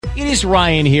It is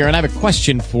Ryan here, and I have a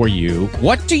question for you.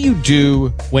 What do you do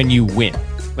when you win?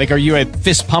 Like, are you a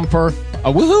fist pumper, a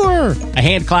woohooer, a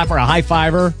hand clapper, a high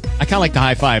fiver? I kind of like the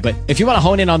high five, but if you want to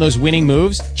hone in on those winning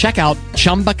moves, check out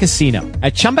Chumba Casino.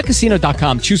 At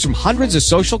ChumbaCasino.com, choose from hundreds of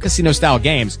social casino-style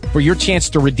games for your chance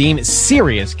to redeem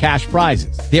serious cash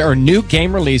prizes. There are new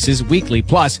game releases weekly,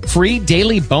 plus free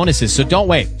daily bonuses. So don't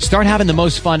wait. Start having the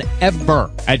most fun ever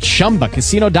at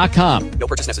ChumbaCasino.com. No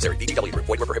purchase necessary. VGW Group.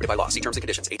 Void where prohibited by law. See terms and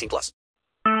conditions. 18+.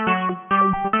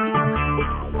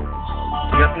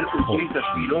 یا پھر اجلی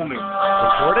تصویروں میں،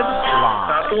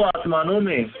 ساتوں آسمانوں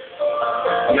میں،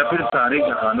 یا پھر سارے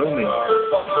جہانوں میں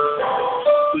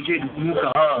تجھے ڈھونڈوں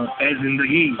کہاں اے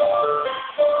زندگی،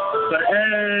 پر اے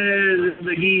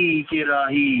زندگی کے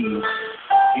راہی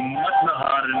ہمت نہ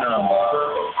ہارنا،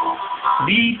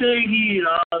 بیتے گی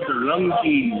رات غم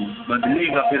کی بدلے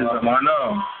گا پھر زمانہ،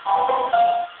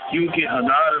 کیونکہ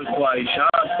ہزار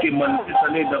خواہشات کے منزل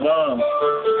تلے دبا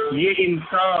یہ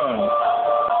انسان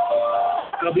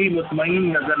کبھی مطمئن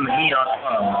نظر نہیں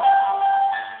آتا۔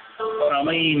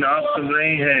 سامعین، آپ سن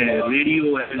رہے ہیں ریڈیو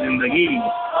ہے زندگی،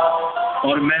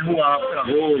 اور میں ہوں آپ کا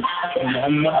ہوسٹ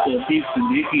محمد توصیف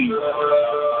صدیقی،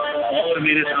 اور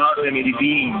میرے ساتھ ہے میری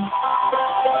ٹیم۔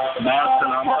 بات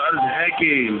سلام عرض ہے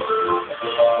کہ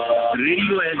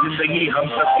ریڈیو ہے زندگی ہم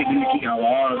سب کے دل کی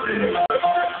آواز ہے۔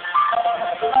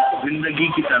 زندگی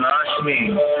کی تلاش میں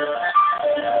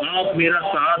آپ میرا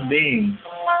ساتھ دیں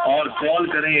اور کال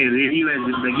کریں ریڈیو ہے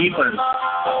زندگی پر،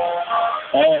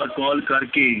 اور کال کر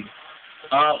کے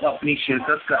آپ اپنی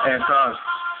شرکت کا احساس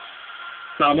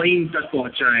سامعین تک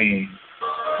پہنچائیں۔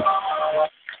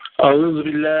 اعوذ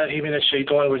باللہ من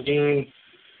الشیطان الرجیم،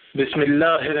 بسم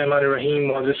اللہ الرحمن الرحیم۔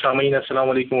 معزز سامعین، السلام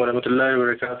علیکم ورحمۃ اللہ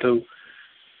وبرکاتہ۔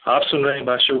 آپ سن رہے ہیں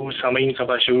باشعور سامعین کا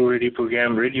باشعور ریڈیو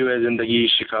پروگرام ریڈیو ہے زندگی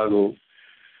شکاگو،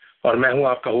 اور میں ہوں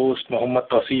آپ کا ہوسٹ محمد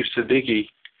توصیف صدیقی۔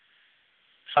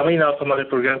 سامعین، آپ ہمارے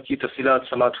پروگرام کی تفصیلات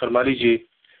سماعت فرما لیجیے۔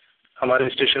 ہمارے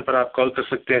اسٹیشن پر آپ کال کر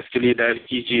سکتے ہیں، اس کے لیے ڈائل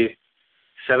کیجیے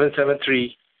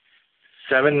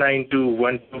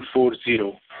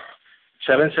 773-792-1240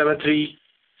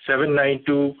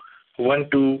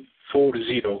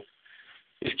 773-792-1240۔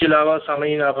 اس کے علاوہ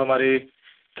سامعین، آپ ہمارے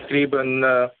تقریباً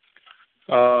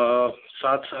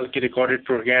 7 سال کے recorded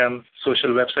program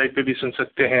social website پہ بھی سن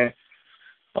سکتے ہیں،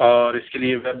 اور اس کے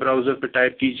لیے ویب براؤزر پہ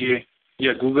ٹائپ کیجیے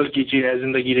یا گوگل کیجیے اے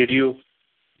زندگی ریڈیو،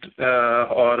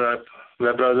 اور آپ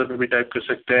ویب براؤزر پہ بھی ٹائپ کر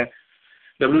سکتے ہیں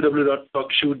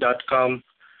www.talkshoe.com،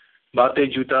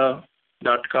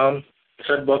 باتیں-جوتا.com۔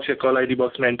 سرچ باکس یا کال آئی ڈی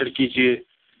باکس میں انٹر کیجیے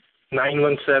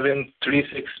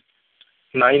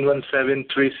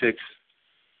 91736۔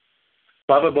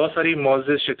 وہاں پر بہت ساری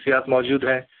معزز شخصیات موجود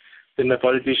ہیں، جن میں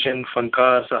پولیٹیشین،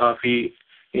 فنکار، صحافی،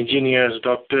 انجینئرز،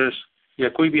 ڈاکٹرز، یا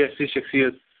کوئی بھی ایسی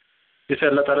شخصیت جسے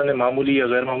اللہ تعالیٰ نے معمولی یا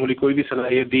غیر معمولی کوئی بھی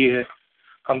صلاحیت دی ہے۔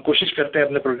 ہم کوشش کرتے ہیں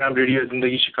اپنے پروگرام ریڈیو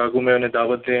زندگی شکاگو میں انہیں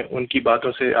دعوت دیں، ان کی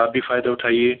باتوں سے آپ بھی فائدہ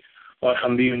اٹھائیے اور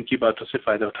ہم بھی ان کی باتوں سے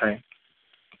فائدہ اٹھائیں۔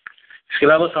 اس کے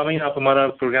علاوہ سامعین، آپ ہمارا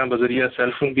پروگرام بذریعہ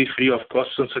سیل فون بھی فری آف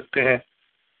کاسٹ سن سکتے ہیں۔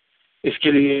 اس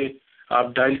کے لیے آپ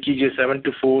ڈائل کیجیے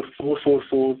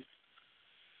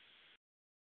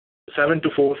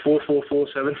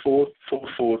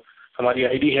 724-444-7444۔ ہماری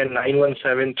آئی ڈی ہے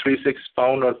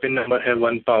 91736 اور پن نمبر ہے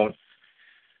 1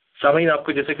 سامعین، آپ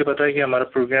کو جیسے کہ پتہ ہے کہ ہمارا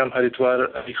پروگرام ہر اتوار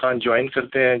علی خان جوائن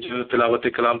کرتے ہیں، جو تلاوت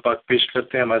کلام پاک پیش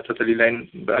کرتے ہیں۔ ہمارے ساتھ علی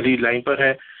لائن پر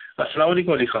ہیں۔ السلام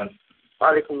علیکم علی خان۔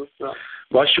 وعلیکم السلام۔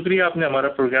 بہت شکریہ، آپ نے ہمارا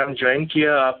پروگرام جوائن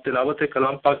کیا۔ آپ تلاوت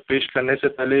کلام پاک پیش کرنے سے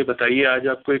پہلے بتائیے، آج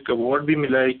آپ کو ایک ایوارڈ بھی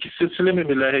ملا ہے، کس سلسلے میں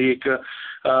ملا ہے؟ ایک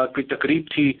کوئی تقریب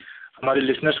تھی، ہمارے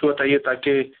لسنرز کو بتائیے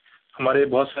تاکہ ہمارے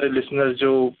بہت سارے لسنرز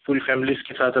جو پوری فیملیز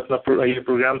کے ساتھ اپنا یہ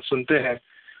پروگرام سنتے ہیں،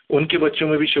 ان کے بچوں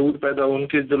میں بھی شعور پیدا ہو، ان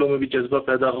کے دلوں میں بھی جذبہ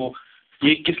پیدا ہو۔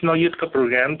 یہ کس نوعیت کا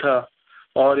پروگرام تھا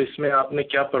اور اس میں آپ نے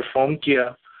کیا پرفارم کیا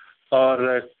اور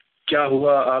کیا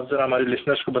ہوا؟ آپ ذرا ہمارے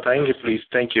لسنرز کو بتائیں گے پلیز؟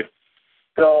 Thank you.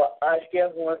 تو آج کیا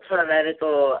ہوا تھا، میں نے تو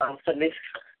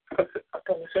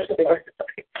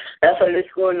سروس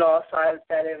کو 9 سال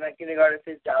پہلے میں کنڈرگارٹن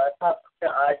سے جانا تھا،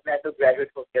 آج میں تو گریجویٹ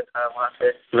ہو گیا تھا وہاں سے۔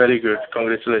 Very good,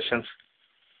 congratulations.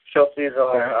 ٹرافیز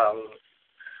اور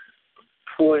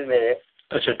پھول ملے۔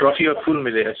 اچھا، ٹرافی اور پھول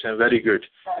ملے، اچھا، very good,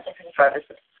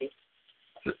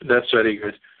 that's very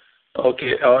good. Okay,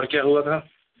 اور کیا ہوا تھا؟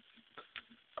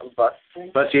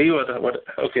 بس یہی ہوا تھا؟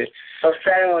 اوکے،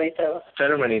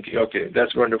 سیریمنی تھی، اوکے،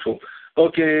 دیٹس ونڈرفل۔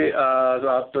 اوکے، تو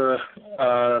آپ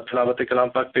تلاوت کلام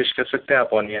پاک پیش کر سکتے ہیں،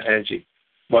 آپ آن ایئر ہیں جی۔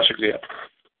 بہت شکریہ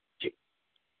جی۔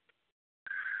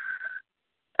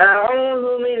 اعوذ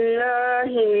باللہ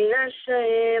من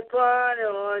الشیطان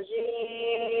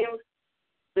الرجیم،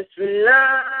 بسم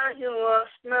اللہ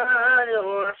الرحمن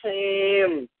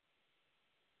الرحیم۔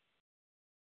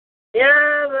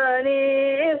 يا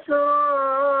بني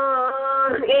إسرائيل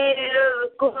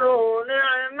اذكروا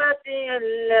نعمتي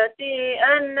التي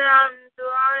أنعمت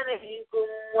عليكم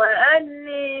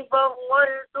وأني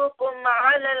فضلتكم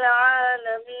على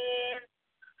العالمين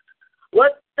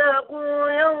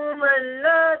واتقوا يوما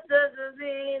لا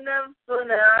تجزي نفس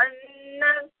عن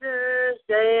نفس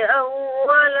شيئا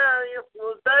ولا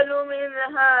يقبل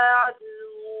منها عدل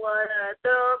ولا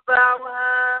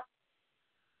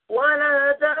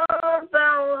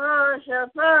تنفعها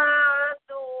شفاعة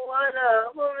ولا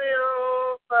هم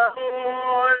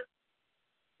ينصرون.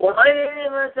 وإذ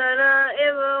ابتلى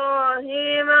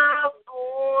إبراهيم ربه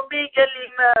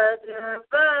بكلمات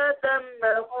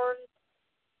فأتمهن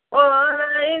قال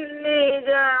إني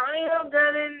جاعلك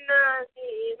للناس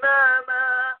إماما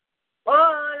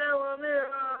قال ومن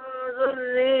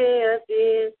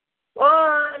ذريتي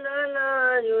قال لا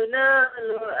ينال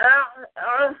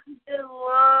عهد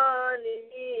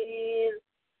الظالمين.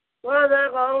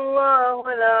 صدق اللہ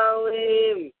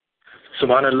العظیم.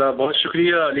 سبحان اللہ. بہت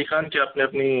شکریہ علی خان کہ آپ نے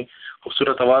اپنی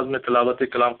خوبصورت آواز میں تلاوت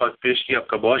کلام پاک پیش کی. آپ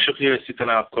کا بہت شکریہ. اسی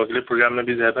طرح آپ کو اگلے پروگرام میں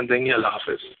بھی زیادہ دیں گے. اللہ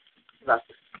حافظ.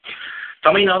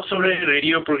 سامعین، آپ سن رہے ہیں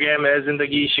ریڈیو پروگرام اے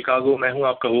زندگی شکاگو. میں ہوں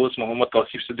آپ کا ہوسٹ محمد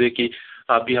توصیف صدیقی.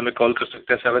 آپ بھی ہمیں کال کر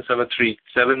سکتے ہیں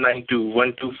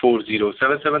 773-792-1240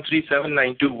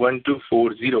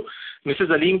 773-792-1240.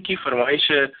 مسز علیم کی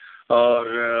فرمائش ہے اور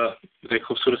ایک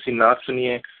خوبصورت سی نعت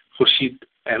سنیے خورشید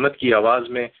احمد کی آواز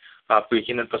میں. آپ کو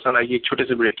یقیناً پسند آئیے. ایک چھوٹے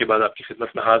سے بریک کے بعد آپ کی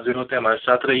خدمت میں حاضر ہوتے ہیں. ہمارے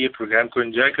ساتھ رہیے، پروگرام کو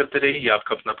انجوائے کرتے رہیے. یہ آپ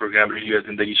کا اپنا پروگرام ریڈیو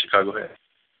زندگی شکاگو ہے.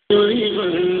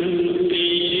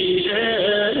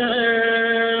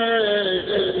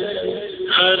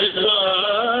 ہر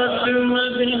بات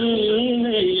مدینے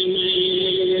میں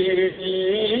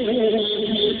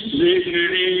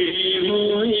بگڑی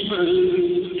ہوئی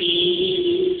بنتی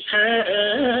ہے.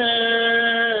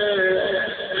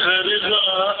 ہر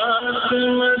بات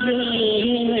مدینے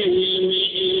میں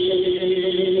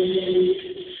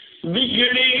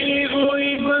بگڑی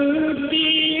ہوئی بنتی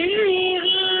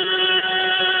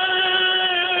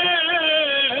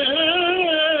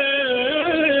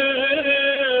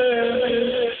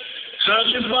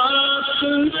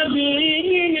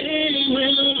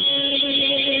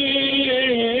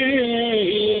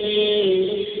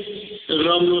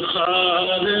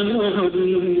غمخوار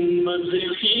محمد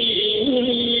کی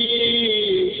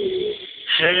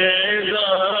ہے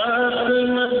ذات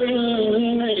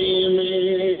مدینے میں.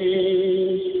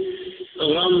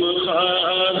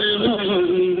 غمخوار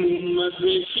محمد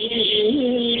کی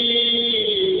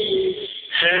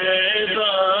ہے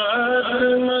ذات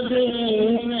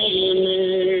مدینے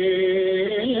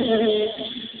میں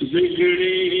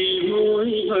بگڑی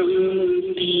ہوئی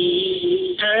بنتی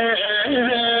ہے.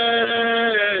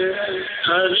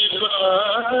 ہر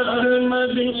بات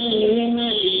مدینے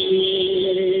میں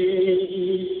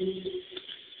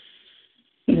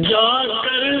جا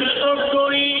کر تو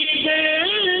کوئی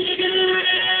دیکھے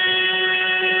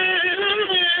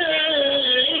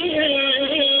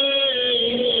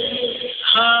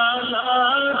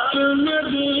حالات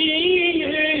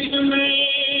مدینے میں.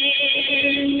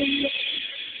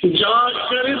 جا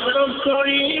کر تو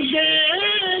کوئی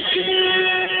دیکھے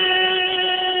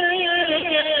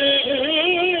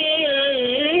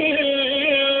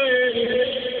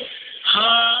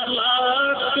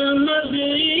حالات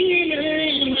مدینے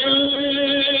میں.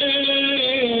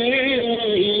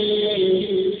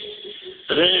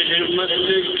 رحمت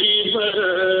کی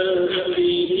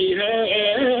برستی ہے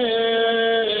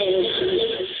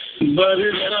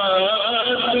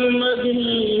برسات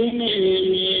مدینے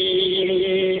میں.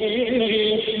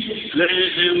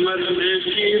 رحمت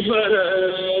کی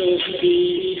برستی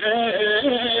ہے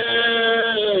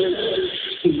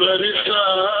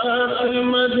برسات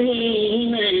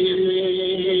مدینے میں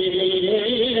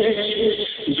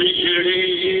بگڑی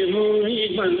ہوئی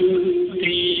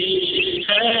بنتی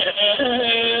ہے.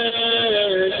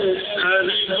 ہر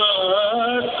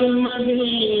بات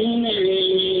مدینے میں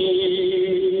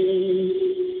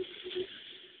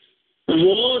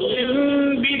وہ دن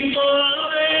بھی تو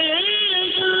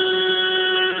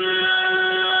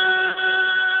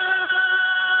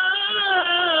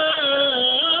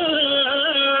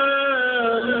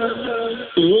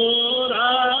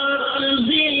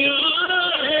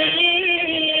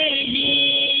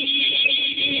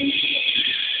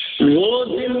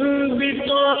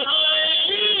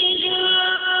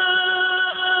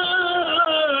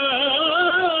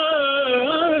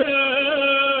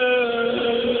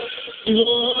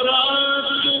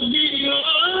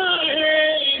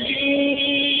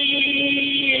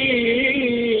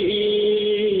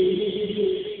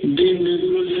دن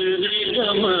گزرے گا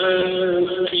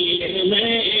مستی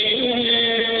میں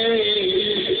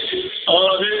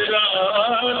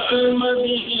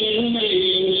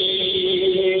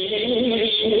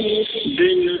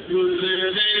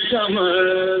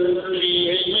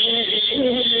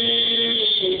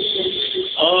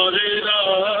اور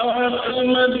رات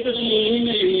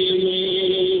مدینے میں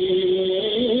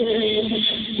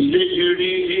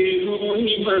بگڑی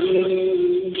ہوئی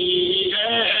بنتی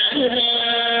ہے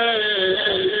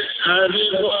ہر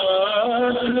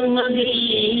بات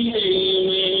مدینے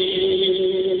میں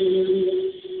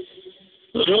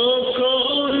روکو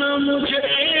نہ مجھے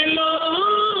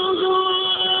لوگوں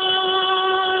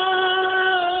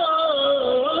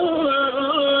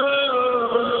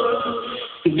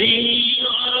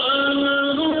دیوانہ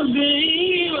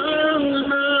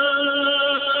دیوانہ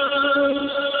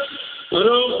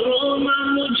روکو نہ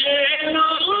مجھے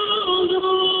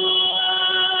لوگوں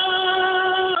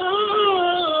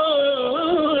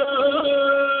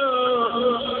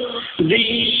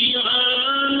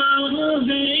دیوانہ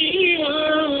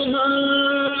دیوانہ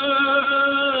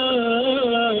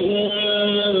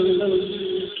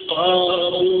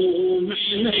قابو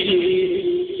میں نہیں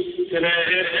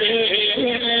رہتے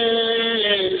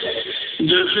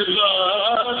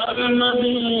جذبات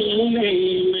مدینے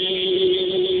میں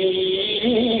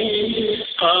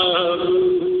قابو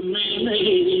میں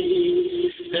نہیں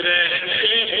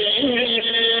رہتے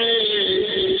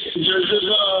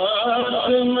جذبات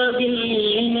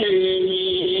مدینے میں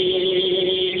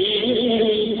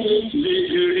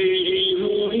بگڑی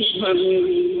ہوئی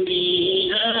بنتی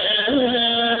ہے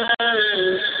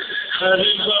ہر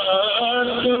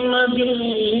بات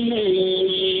مدینے میں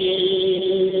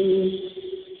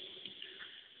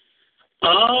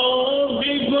آؤ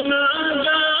بھی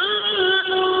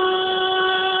گناہگاروں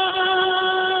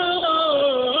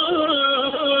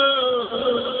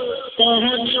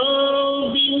پہنچو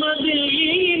بھی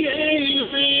مدینے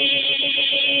میں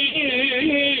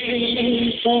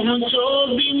پہنچو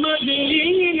بھی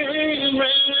مدینے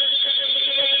میں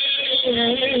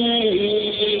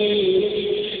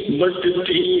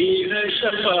بٹتی ہے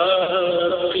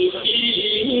شفاعت کی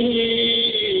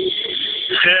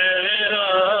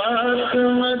خیرات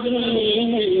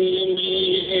مدینے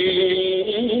میں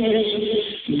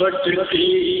بٹتی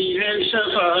ہے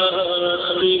شفاعت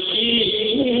کی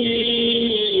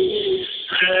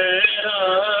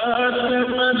خیرات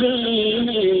مدینے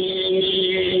میں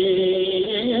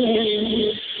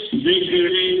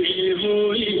بگڑی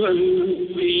ہوئی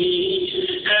بنتی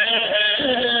ہے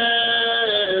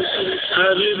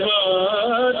ہر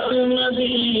بات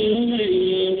مدینے میں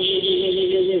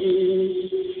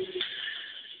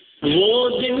وہ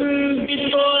دن بھی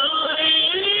تو آئے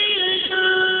گا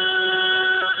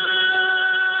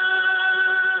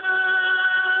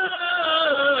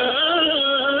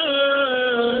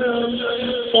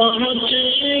پہنچیں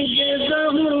گے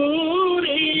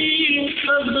ضروری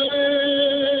سب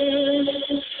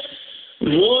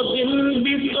وہ دن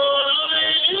بھی تو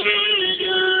آئے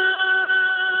گا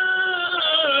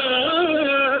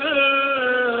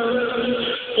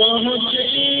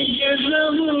پہنچیں گے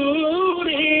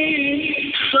ضروری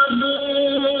سب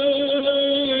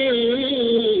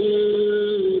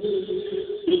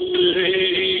اترے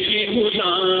گی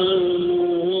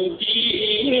غلاموں کی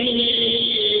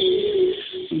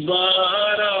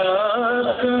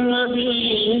بارات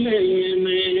مدینے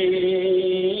میں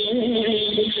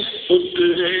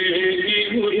اترے گی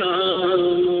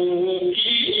غلاموں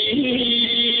کی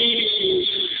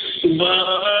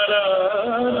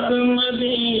بارات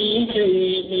مدینے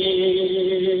میں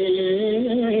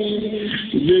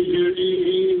بگڑی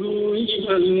ہوئی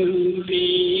بنتی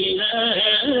ہے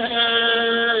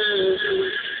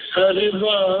ہر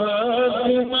بات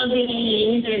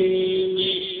مدینے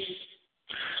میں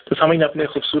تو سامعین آپ نے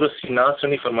خوبصورت سی نعت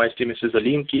سنی، فرمائش تھی مسز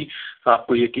علیم کی. آپ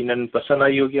کو یقیناً پسند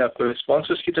آئی ہوگی. آپ کو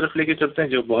رسپانسز کی طرف لے کے چلتے ہیں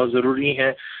جو بہت ضروری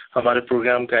ہیں. ہمارے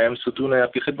پروگرام کا اہم ستون ہے.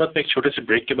 آپ کی خدمت میں ایک چھوٹے سے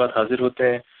بریک کے بعد حاضر ہوتے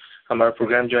ہیں. ہمارا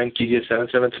پروگرام جوائن کیجیے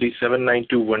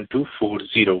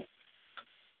 7737921240.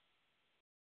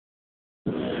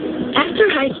 After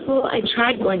high school, I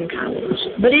tried going to college,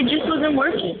 but it just wasn't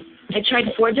working. I tried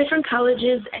 4 different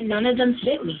colleges, and none of them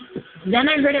fit me. Then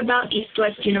I heard about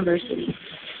East-West University.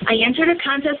 I entered a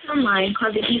contest online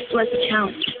called the East-West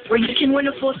Challenge, where you can win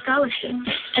a full scholarship,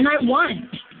 and I won.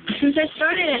 Since I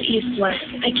started at East-West,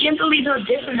 I can't believe how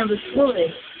different of a school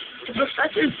is. The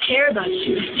professors care about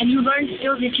you, and you learn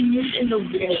skills you can use in the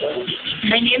real world.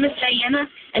 My name is Diana,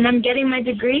 and I'm getting my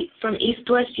degree from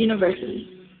East-West University.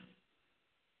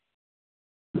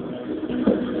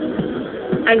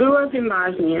 I grew up in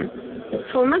Bosnia.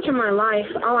 For much of my life,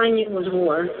 all I knew was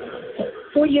war.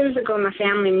 4 years ago, my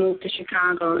family moved to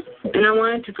Chicago, and I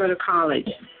wanted to go to college.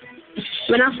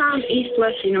 When I found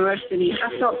East-West University, I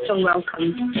felt so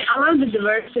welcome. I love the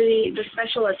diversity, the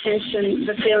special attention,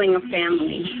 the feeling of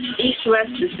family.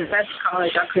 East-West is the best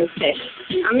college I could pick.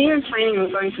 I'm even planning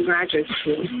on going to graduate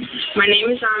school. My name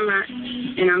is Amra,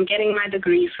 and I'm getting my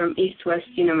degree from East-West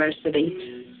University.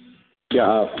 کیا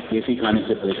آپ کسی کھانے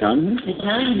سے پریشان ہیں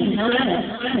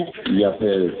یا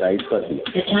پھر diet پر ہیں؟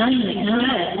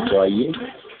 تو آئیے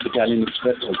اٹالین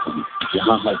ایکسپریس ہوتے ہیں.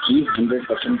 یہاں ہر چیز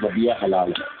 100% بدیا حلال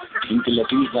ہے. ان کے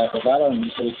لطیف ذائقہ دار اور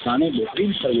منفرد کھانے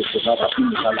بہترین سروس کے ساتھ اپنی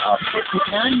مثال آپ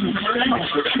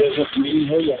میل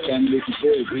ہو یا فیملی کی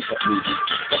کوئی بھی تکلیف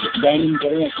ڈائننگ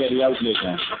کریں یا کیری آؤٹ لے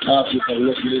جائیں. آپ کی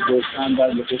سہولت کے لیے دو شاندار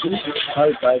لوکیشن ہر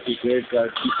ٹائپ کی کریڈٹ کارڈ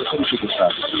کی فیسلٹی کے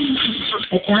ساتھ.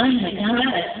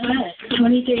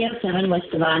 2307 West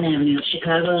Devon Avenue,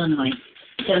 Chicago, Illinois.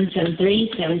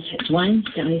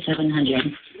 773-761-7700.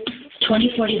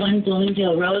 2041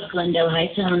 Bloomingdale Road, Glendale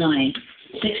Heights, Illinois.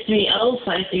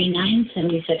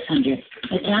 630-539-7600.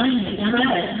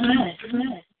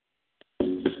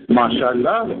 ماشاء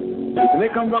اللہ اتنے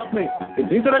کم وقت میں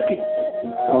اتنی ترقی.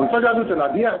 کون سا جادو چلا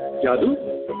دیا؟ جادو؟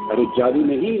 ارے جادو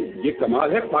نہیں، یہ کمال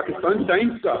ہے پاکستان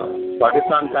ٹائمز کا.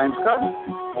 پاکستان ٹائمز کا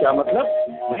کیا مطلب؟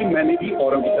 نہیں، میں نے بھی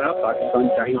اوروں کی طرح پاکستان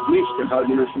ٹائمز میں اشتہار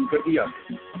دینا شروع کر دیا.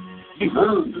 جی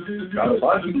ہاں،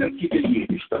 کاروبار کی ترقی کے لیے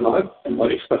اشتہار اور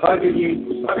اشتہار کے لیے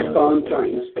پاکستان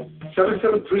ٹائمز.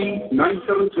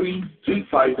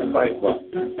 773-973-3551.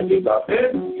 ایک بات ہے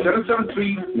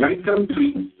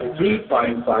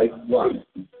 773-973-3551.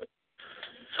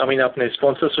 سامعین، آپ نے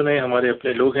اسپانسر سنے، ہمارے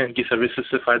اپنے لوگ ہیں، ان کی سروسز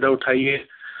سے فائدہ اٹھائیے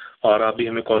اور آپ بھی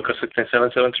ہمیں کال کر سکتے ہیں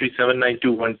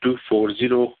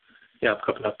 773-792-1240. یہ آپ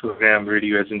کا اپنا پروگرام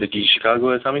ریڈیو اے زندگی شکاگو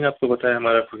ہے. سامعین، آپ کو پتہ ہے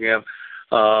ہمارا پروگرام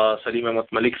سلیم احمد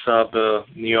ملک صاحب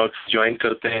نیو یارک سے جوائن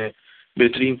کرتے ہیں.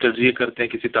 بہترین تجزیے کرتے ہیں،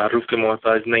 کسی تعارف کے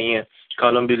محتاج نہیں ہیں.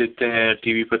 کالم بھی لکھتے ہیں،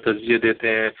 ٹی وی پر تجزیے دیتے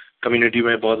ہیں. کمیونٹی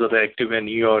میں بہت زیادہ ایکٹیو ہیں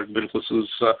نیو یارک،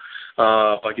 بالخصوص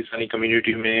پاکستانی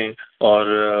کمیونٹی میں اور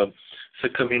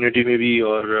سکھ کمیونٹی میں بھی،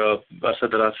 اور عرصہ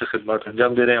دراز سے خدمات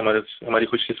انجام دے رہے ہیں. ہماری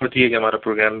خوش قسمتی ہے کہ ہمارا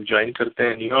پروگرام جوائن کرتے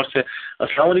ہیں نیو یارک سے.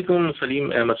 السلام علیکم سلیم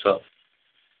احمد صاحب.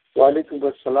 وعلیکم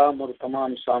السلام اور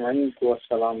تمام سامعین کو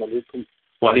السلام علیکم.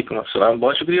 وعلیکم السلام.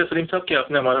 بہت شکریہ سلیم صاحب کہ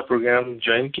آپ نے ہمارا پروگرام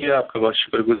جوائن کیا. آپ کا بہت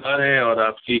شکر گزار ہیں اور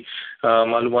آپ کی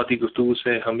معلوماتی گفتگو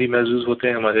سے ہم بھی محظوظ ہوتے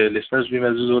ہیں، ہمارے لسنرز بھی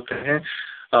محظوظ ہوتے ہیں.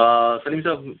 سلیم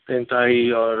صاحب، انتہائی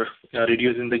اور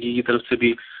ریڈیو زندگی کی طرف سے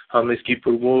بھی ہم اس کی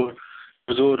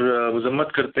پرزور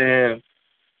مذمت کرتے ہیں.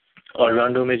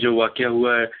 اورلانڈو میں جو واقعہ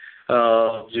ہوا ہے،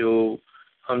 جو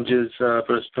ہم جس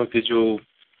پرستوں کے جو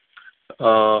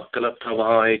کلب تھا،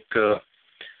 وہاں ایک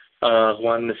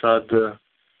افغان نژاد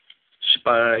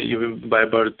by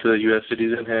birth U S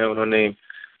citizen ہیں، انہوں نے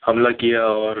حملہ کیا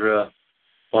اور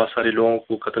بہت سارے لوگوں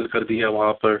کو قتل کر دیا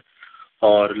وہاں پر،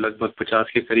 اور لگ بھگ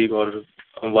 50 کے قریب، اور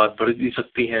بات بڑھ بھی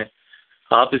سکتی ہیں.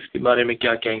 آپ اس کے بارے میں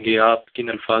کیا کہیں گے؟ آپ کن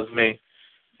الفاظ میں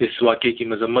اس واقعے کی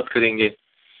مذمت کریں گے؟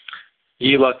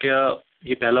 یہ واقعہ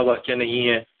یہ پہلا واقعہ نہیں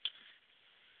ہے.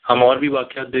 ہم اور بھی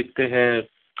واقعات دیکھتے ہیں،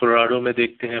 کولوراڈو میں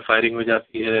دیکھتے ہیں فائرنگ ہو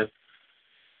جاتی ہے،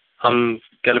 ہم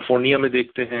کیلیفورنیا میں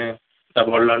دیکھتے ہیں، اب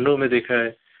اورلانڈو میں دیکھا ہے،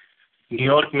 نیو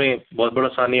یارک میں بہت بڑا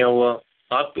سانحہ ہوا.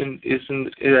 آپ اس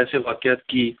ایسے واقعات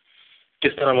کی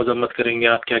کس طرح مذمت کریں گے؟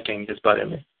 آپ کیا کہیں گے اس بارے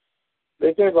میں؟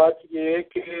 دیکھیں، بات یہ ہے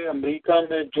کہ امریکہ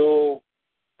میں جو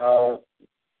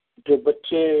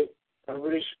بچے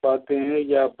پرورش پاتے ہیں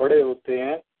یا بڑے ہوتے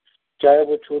ہیں، چاہے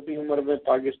وہ چھوٹی عمر میں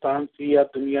پاکستان سے یا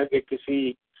دنیا کے کسی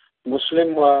مسلم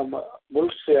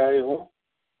ملک سے آئے ہوں،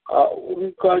 ان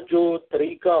کا جو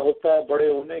طریقہ ہوتا ہے بڑے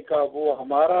ہونے کا، وہ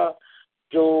ہمارا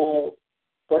جو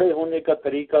بڑے ہونے کا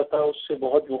طریقہ تھا اس سے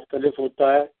بہت مختلف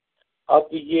ہوتا ہے. اب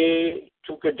یہ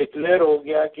چونکہ ڈکلیئر ہو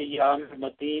گیا کہ یہ عامر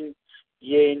متین،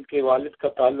 یہ ان کے والد کا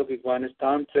تعلق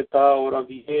افغانستان سے تھا، اور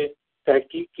اب یہ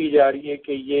تحقیق کی جا رہی ہے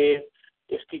کہ یہ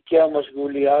اس کی کیا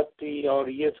مشغولیات تھی، اور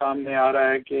یہ سامنے آ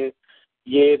رہا ہے کہ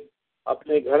یہ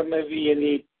اپنے گھر میں بھی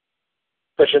یعنی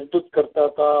تشدد کرتا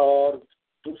تھا، اور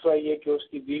دوسرا یہ کہ اس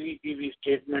کی بیوی کی بھی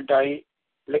اسٹیٹمنٹ آئی.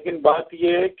 لیکن بات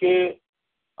یہ ہے کہ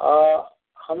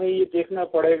ہمیں یہ دیکھنا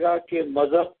پڑے گا کہ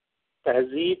مذہب،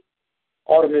 تہذیب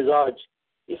اور مزاج،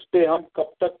 اس پہ ہم کب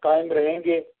تک قائم رہیں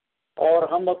گے، اور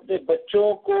ہم اپنے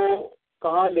بچوں کو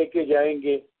کہاں لے کے جائیں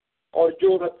گے. اور جو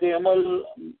رد عمل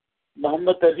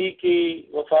محمد علی کی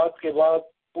وفات کے بعد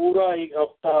پورا ایک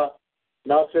ہفتہ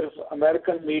نہ صرف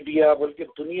امریکن میڈیا بلکہ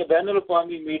دنیا بین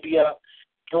الاقوامی میڈیا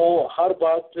جو ہر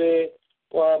بات پہ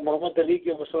محمد علی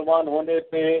کے مسلمان ہونے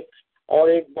پہ اور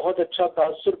ایک بہت اچھا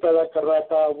تاثر پیدا کر رہا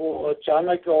تھا، وہ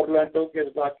اچانک اورلینڈو کے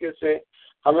اس واقعے سے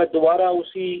ہمیں دوبارہ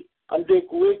اسی اندھے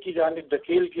کنویں کی جانب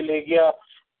دھکیل کے لے گیا،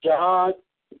 جہاں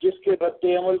جس کے رد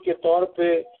عمل کے طور پہ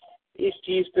اس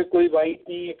چیز پہ کوئی واحد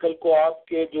نہیں ہے. کل کو آپ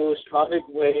کے جو اسلامک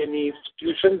یعنی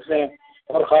انسٹیٹیوشنس ہیں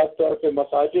اور خاص طور پہ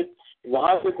مساجد,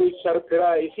 وہاں پہ کوئی سر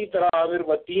پھرا. اسی طرح عامر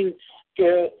وطین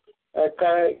کے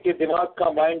دماغ کا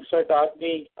مائنڈ سیٹ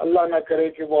آدمی, اللہ نہ کرے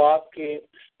کہ وہ آپ کے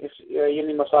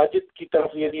یعنی مساجد کی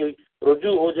طرف یعنی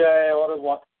رجوع ہو جائے, اور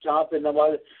جہاں پہ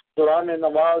نماز دوران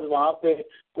نماز وہاں پہ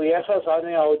کوئی ایسا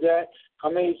سانحہ ہو جائے.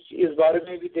 ہمیں اس بارے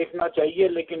میں بھی دیکھنا چاہیے.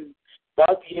 لیکن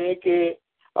بات یہ ہے کہ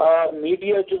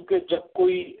میڈیا چونکہ جب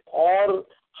کوئی اور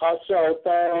حادثہ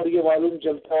ہوتا ہے اور یہ معلوم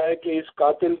چلتا ہے کہ اس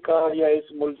قاتل کا یا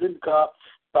اس ملزم کا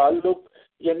تعلق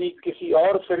یعنی کسی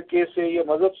اور فرقے سے یا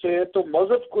مذہب سے ہے, تو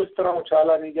مذہب کو اس طرح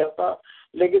اچھالا نہیں جاتا.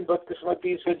 لیکن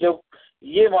بدقسمتی سے جب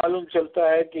یہ معلوم چلتا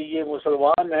ہے کہ یہ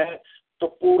مسلمان ہے تو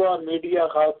پورا میڈیا,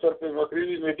 خاص طور پہ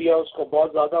مغربی میڈیا, اس کو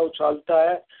بہت زیادہ اچھالتا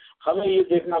ہے. ہمیں یہ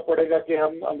دیکھنا پڑے گا کہ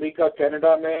ہم امریکہ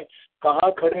کینیڈا میں کہاں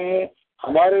کھڑے ہیں.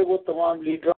 ہمارے وہ تمام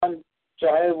لیڈران,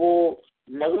 چاہے وہ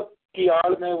مذہب کی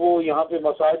آڑ میں وہ یہاں پہ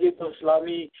مساجد اور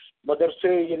اسلامی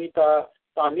مدرسے یعنی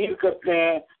تعمیر کرتے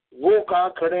ہیں, وہ کہاں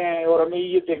کھڑے ہیں. اور ہمیں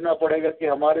یہ دیکھنا پڑے گا کہ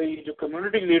ہمارے یہ جو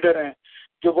کمیونٹی لیڈر ہیں,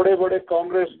 جو بڑے بڑے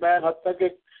کانگریس مین, حتیٰ کہ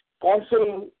کونسل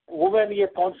وومین یا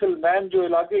کونسل مین جو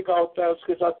علاقے کا ہوتا ہے, اس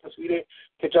کے ساتھ تصویریں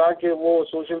کھنچا کے وہ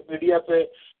سوشل میڈیا پہ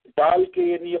ڈال کے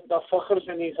یعنی اپنا فخر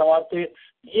سے نہیں سنوارتے.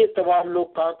 یہ تمام لوگ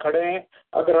کہاں کھڑے ہیں.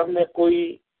 اگر ہم نے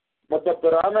کوئی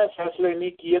مدبرانہ فیصلے نہیں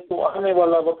کیے تو آنے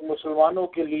والا وقت مسلمانوں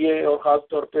کے لیے اور خاص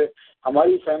طور پہ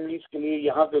ہماری فیملیز کے لیے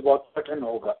یہاں پہ بہت کٹھن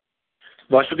ہوگا.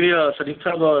 بہت شکریہ سلیم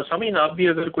صاحب. سامعین, آپ بھی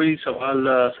اگر کوئی سوال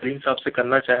سلیم صاحب سے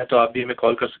کرنا چاہیں تو آپ بھی ہمیں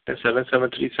کال کر سکتے ہیں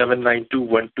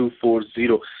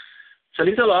 7737921240.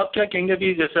 سلیم صاحب, آپ کیا کہیں گے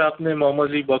ابھی جیسے آپ نے محمد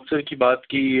علی باکسر کی بات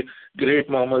کی, گریٹ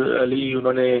محمد علی,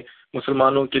 انہوں نے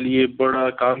مسلمانوں کے لیے بڑا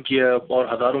کام کیا اور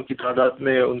ہزاروں کی تعداد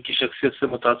میں ان کی شخصیت سے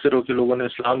متاثر ہو کے لوگوں نے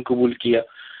اسلام قبول کیا.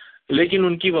 لیکن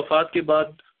ان کی وفات کے بعد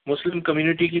مسلم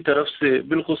کمیونٹی کی طرف سے,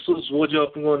 بالخصوص وہ جو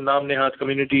اپنے کو نام نہاد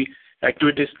کمیونٹی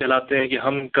ایکٹیویٹیز کہلاتے ہیں کہ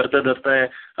ہم کرتے دھرتے ہیں,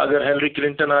 اگر ہیلری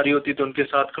کلنٹن آ رہی ہوتی تو ان کے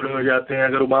ساتھ کھڑے ہو جاتے ہیں,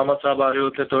 اگر اوباما صاحب آ رہے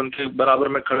ہوتے ہیں تو ان کے برابر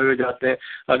میں کھڑے ہو جاتے ہیں,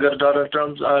 اگر ڈونلڈ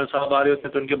ٹرمپ صاحب آ رہے ہوتے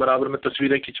ہیں تو ان کے برابر میں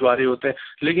تصویریں کھنچوا رہے ہوتے ہیں.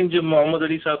 لیکن جب محمد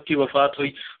علی صاحب کی وفات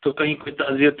ہوئی تو کہیں کوئی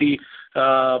تعزیتی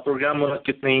پروگرام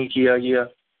منعقد نہیں کیا گیا,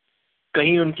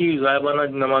 کہیں ان کی غائبانہ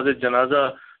نماز جنازہ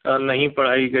نہیں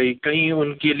پڑھائی گئی, کہیں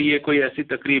ان کے لیے کوئی ایسی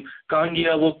تقریب. کہاں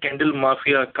گیا وہ کینڈل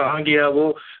مافیا, کہاں گیا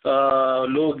وہ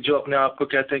لوگ جو اپنے آپ کو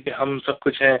کہتے ہیں کہ ہم سب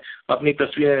کچھ ہیں, اپنی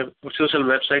تصویریں سوشل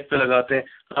ویب سائٹ پہ لگاتے ہیں.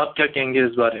 آپ کیا کہیں گے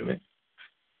اس بارے میں؟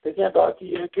 دیکھیں, بات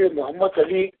یہ ہے کہ محمد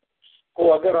علی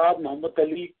کو, اگر آپ محمد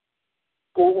علی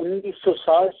کو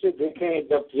 1960 سے دیکھیں,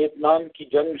 جب ویتنام کی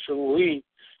جنگ شروع ہوئی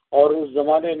اور اس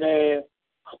زمانے میں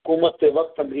حکومت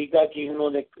وقت امریکہ کی,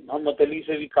 انہوں نے محمد علی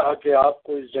سے بھی کہا کہ آپ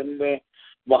کو اس جنگ میں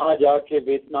وہاں جا کے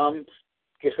ویتنام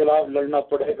کے خلاف لڑنا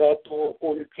پڑے گا. تو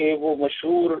ان کے وہ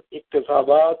مشہور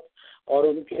اقتصابات اور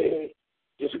ان کے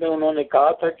جس میں انہوں نے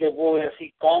کہا تھا کہ وہ ایسی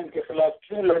قوم کے خلاف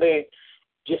کیوں لڑے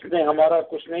جس نے ہمارا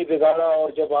کچھ نہیں بگاڑا, اور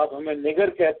جب آپ ہمیں نگر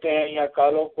کہتے ہیں یا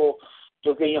کالوں کو,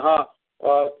 جو کہ یہاں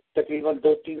تقریباً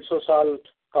 200-300 سال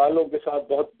کالوں کے ساتھ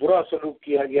بہت برا سلوک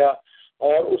کیا گیا,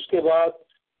 اور اس کے بعد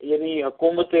یعنی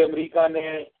حکومت امریکہ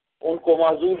نے ان کو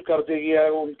معزول کر دیا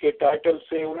ان کے ٹائٹل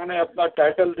سے. انہوں نے اپنا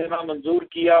ٹائٹل دینا منظور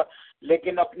کیا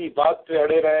لیکن اپنی بات پہ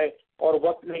اڑے رہے, اور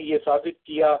وقت نے یہ ثابت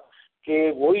کیا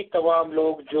کہ وہی تمام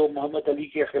لوگ جو محمد علی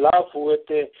کے خلاف ہوئے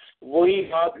تھے وہی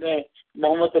بعد میں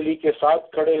محمد علی کے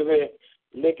ساتھ کھڑے ہوئے.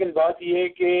 لیکن بات یہ ہے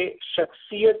کہ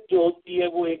شخصیت جو ہوتی ہے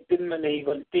وہ ایک دن میں نہیں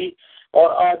بنتی, اور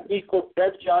آدمی کو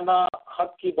ڈٹ جانا,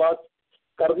 حق کی بات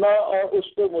کرنا اور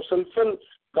اس پہ مسلسل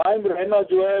قائم رہنا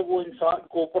جو ہے وہ انسان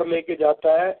کو اوپر لے کے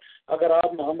جاتا ہے. اگر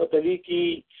آپ محمد علی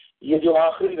کی یہ جو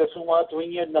آخری رسومات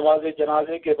ہوئی ہیں نماز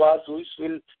جنازے کے بعد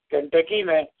لوئسویل کینٹکی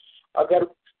میں, اگر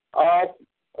آپ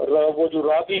وہ جو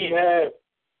رابی ہے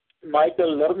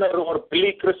مائیکل لرنر اور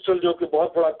بلی کرسٹل جو کہ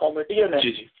بہت بڑا کامیڈین ہے,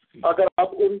 اگر آپ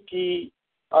ان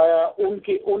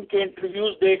کے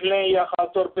انٹرویوز دیکھ لیں یا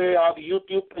خاص طور پہ آپ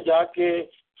یوٹیوب پہ جا کے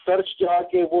سرچ جا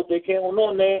کے وہ دیکھیں,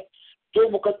 انہوں نے جو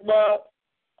مقدمہ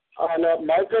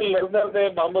مائیکل لرنر نے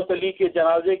محمد علی کے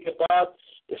جنازے کے بعد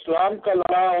اسلام کا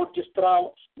لڑا اور جس طرح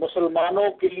مسلمانوں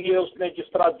کے لیے اس نے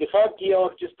جس طرح دفاع کیا,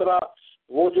 اور جس طرح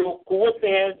وہ جو قوتیں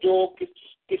ہیں جو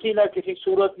کسی نہ کسی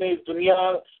صورت میں اس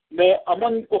دنیا میں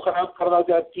امن کو خراب کرنا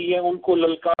چاہتی ہیں, ان کو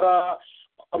للکارا,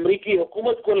 امریکی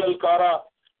حکومت کو للکارا.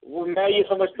 میں یہ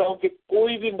سمجھتا ہوں کہ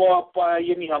کوئی بھی موقع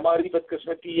یعنی ہماری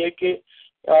بدقسمتی ہے کہ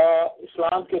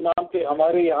اسلام کے نام پہ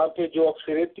ہمارے یہاں پہ جو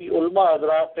اکثریتی علماء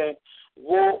حضرات ہیں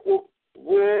وہ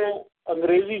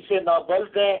انگریزی سے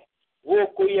نابلد ہیں, وہ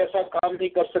کوئی ایسا کام نہیں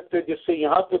کر سکتے جس سے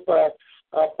یہاں پہ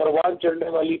پروان چڑھنے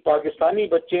والی پاکستانی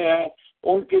بچے ہیں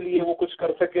ان کے لیے وہ کچھ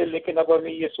کر سکے. لیکن اب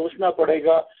ہمیں یہ سوچنا پڑے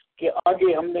گا کہ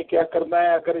آگے ہم نے کیا کرنا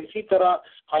ہے. اگر اسی طرح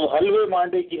ہم حلوے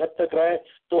مانڈے کی حد تک رہے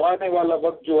تو آنے والا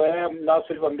وقت جو ہے نہ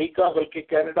صرف امریکہ بلکہ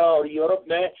کینیڈا اور یورپ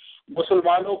میں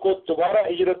مسلمانوں کو دوبارہ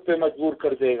ہجرت پہ مجبور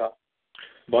کر دے گا.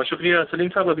 بہت شکریہ سلیم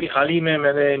صاحب. ابھی حال ہی میں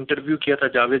نے انٹرویو کیا تھا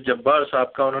جاوید جبار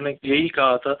صاحب کا. انہوں نے یہی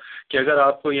کہا تھا کہ اگر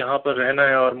آپ کو یہاں پر رہنا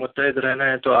ہے اور متحد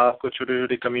رہنا ہے تو آپ کو چھوٹے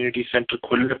چھوٹے کمیونٹی سینٹر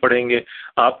کھولنے پڑیں گے,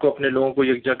 آپ کو اپنے لوگوں کو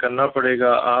یکجا کرنا پڑے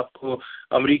گا, آپ کو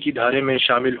امریکی دھارے میں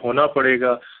شامل ہونا پڑے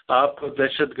گا, آپ کو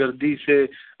دہشت گردی سے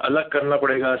الگ کرنا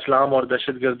پڑے گا, اسلام اور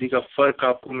دہشت گردی کا فرق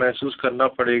آپ کو محسوس کرنا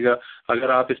پڑے گا. اگر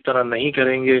آپ اس طرح نہیں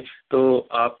کریں گے تو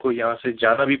آپ کو یہاں سے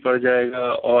جانا بھی پڑ جائے گا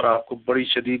اور آپ کو بڑی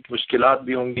شدید مشکلات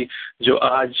بھی ہوں گی. جو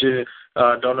آج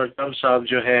ڈونلڈ ٹرمپ صاحب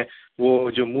جو ہیں وہ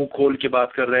جو منہ کھول کے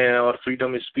بات کر رہے ہیں اور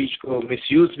فریڈم اسپیچ کو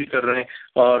مس یوز بھی کر رہے ہیں,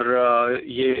 اور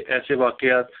یہ ایسے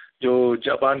واقعات جو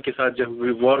جاپان کے ساتھ جب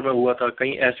وار میں ہوا تھا,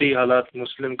 کہیں ایسے ہی حالات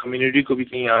مسلم کمیونٹی کو بھی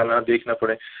کہیں آنا دیکھنا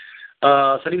پڑے.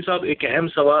 سلیم صاحب, ایک اہم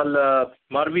سوال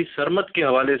ماروی سرمد کے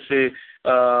حوالے سے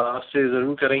آپ سے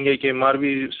ضرور کریں گے کہ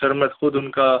ماروی سرمد خود ان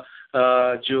کا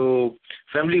جو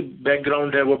فیملی بیک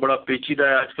گراؤنڈ ہے وہ بڑا پیچیدہ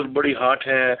ہے, آج کل بڑی ہاٹ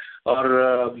ہے, اور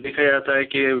دیکھا جاتا ہے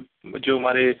کہ جو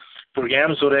ہمارے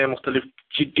پروگرامز ہو رہے ہیں مختلف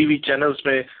ٹی وی چینلز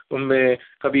میں, ان میں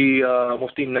کبھی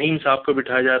مفتی نعیم صاحب کو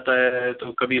بٹھایا جاتا ہے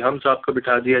تو کبھی ہم صاحب کو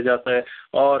بٹھا دیا جاتا ہے,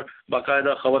 اور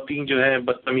باقاعدہ خواتین جو ہیں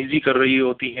بدتمیزی کر رہی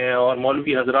ہوتی ہیں, اور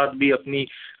مولوی حضرات بھی اپنی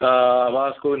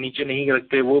آواز کو نیچے نہیں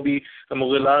رکھتے, وہ بھی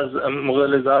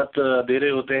مغالطات دے رہے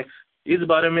ہوتے ہیں. اس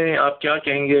بارے میں آپ کیا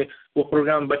کہیں گے؟ وہ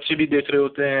پروگرام بچے بھی دیکھ رہے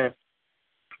ہوتے ہیں,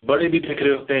 بڑے بھی دیکھ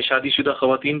رہے ہوتے ہیں, شادی شدہ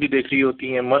خواتین بھی دیکھ رہی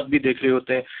ہوتی ہیں, مرد بھی دیکھ رہے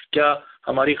ہوتے ہیں. کیا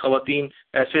ہماری خواتین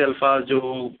ایسے الفاظ جو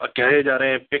کہے جا رہے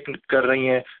ہیں پک کر رہی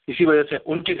ہیں, اسی وجہ سے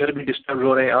ان کے گھر بھی ڈسٹرب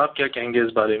ہو رہے ہیں؟ آپ کیا کہیں گے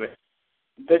اس بارے میں؟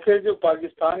 دیکھیں, جو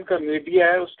پاکستان کا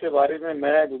میڈیا ہے اس کے بارے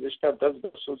میں گزشتہ 10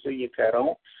 برسوں سے یہ کہہ رہا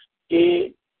ہوں کہ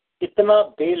اتنا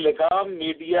بے لگام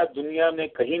میڈیا دنیا میں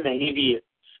کہیں نہیں بھی ہے,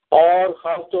 اور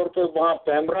خاص طور پہ وہاں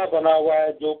پیمرا بنا ہوا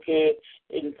ہے جو کہ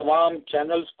ان تمام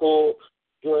چینلز کو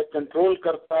جو ہے کنٹرول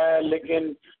کرتا ہے.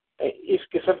 لیکن اس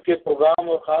قسم کے پروگرام,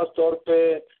 اور خاص طور پہ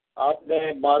آپ نے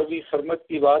ماروی سرمد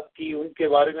کی بات کی, ان کے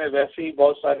بارے میں ویسے ہی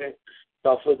بہت سارے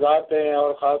تحفظات ہیں,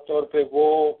 اور خاص طور پہ وہ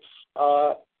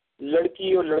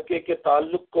لڑکی اور لڑکے کے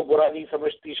تعلق کو برا نہیں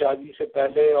سمجھتی شادی سے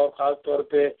پہلے, اور خاص طور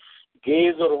پہ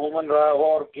گیز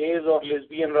اور گیز اور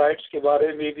لیزبین رائٹس کے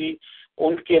بارے میں بھی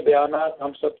ان کے بیانات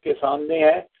ہم سب کے سامنے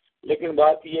ہیں. لیکن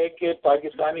بات یہ ہے کہ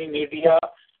پاکستانی میڈیا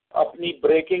اپنی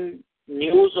بریکنگ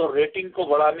نیوز اور ریٹنگ کو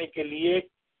بڑھانے کے لیے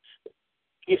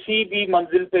کسی بھی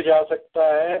منزل پہ جا سکتا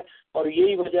ہے, اور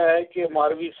یہی وجہ ہے کہ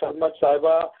ماروی سرمد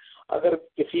صاحبہ اگر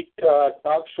کسی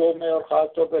ٹاک شو میں, اور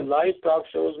خاص طور پہ لائیو ٹاک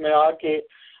شوز میں آ کے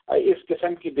اس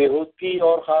قسم کی بےہودگی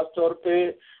اور خاص طور پہ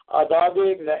آداب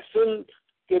محفل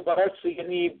کے برعکس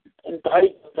یعنی انتہائی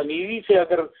تمیزی سے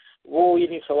اگر وہ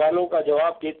یعنی سوالوں کا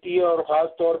جواب دیتی ہے, اور خاص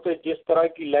طور پہ جس طرح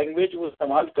کی لینگویج وہ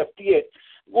استعمال کرتی ہے,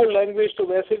 وہ لینگویج تو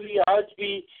ویسے بھی آج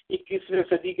بھی 21ویں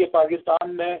صدی کے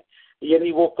پاکستان میں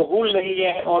یعنی وہ قبول نہیں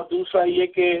ہے. اور دوسرا یہ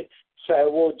کہ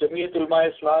وہ جمعیت علماء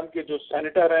اسلام کے جو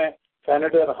سینیٹر ہیں,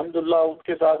 سینیٹر الحمدللہ, ان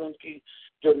کے ساتھ ان کی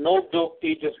جو نوک جھوک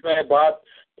تھی جس میں بات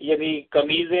یعنی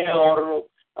قمیضیں اور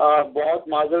بہت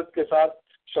معذرت کے ساتھ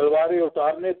شلواریں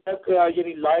اتارنے تک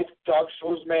یعنی لائیو ٹاک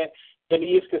شوز میں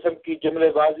یعنی اس قسم کی جملے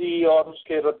بازی اور اس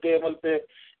کے رد عمل پہ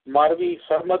ماروی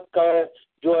سرمد کا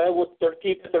جو ہے وہ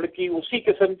تڑکی پہ تڑکی اسی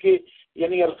قسم کے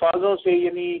یعنی الفاظوں سے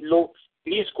یعنی لوگ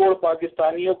 20 کروڑ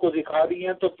پاکستانیوں کو دکھا رہی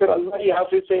ہیں. تو پھر اللہ ہی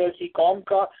حافظ سے ایسی قوم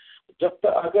کا جب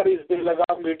تک اگر اس بے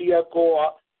لگام میڈیا کو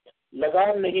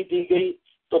لگام نہیں دی گئی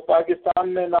تو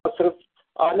پاکستان میں نہ صرف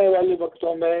آنے والے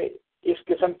وقتوں میں اس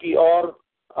قسم کی اور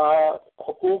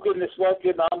حقوق نسواں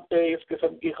کے نام پہ اس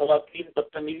قسم کی خواتین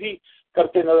بدتمیزی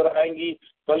کرتے نظر آئیں گی,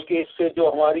 بلکہ اس سے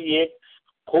جو ہماری ایک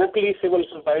کھوکھلی سول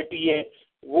سوسائٹی ہے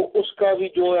وہ اس کا بھی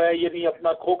جو ہے یعنی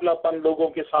اپنا کھوکھلا پن لوگوں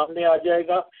کے سامنے آ جائے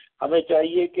گا. ہمیں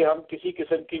چاہیے کہ ہم کسی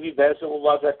قسم کی بھی بحث و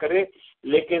مباحثہ کریں,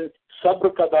 لیکن صبر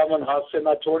کا دامن ہاتھ سے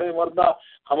نہ چھوڑیں, ورنہ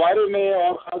ہمارے میں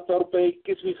اور خاص طور پہ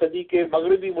 21ویں صدی کے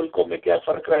مغربی ملکوں میں کیا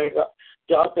فرق رہے گا,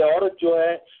 جہاں پہ عورت جو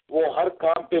ہے وہ ہر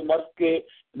کام پہ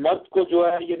مرد کو جو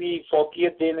ہے یعنی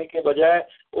فوقیت دینے کے بجائے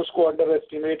اس کو انڈر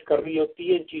ایسٹیمیٹ کر رہی ہوتی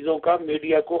ہے. ان چیزوں کا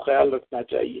میڈیا کو خیال رکھنا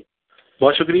چاہیے.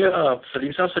 بہت شکریہ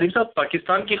سلیم صاحب. سلیم صاحب,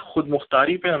 پاکستان کی خود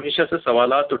مختاری پہ ہمیشہ سے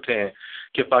سوالات اٹھے ہیں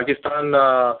کہ پاکستان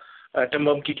ایٹم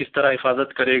بم کی کس طرح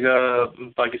حفاظت کرے گا,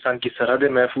 پاکستان کی سرحدیں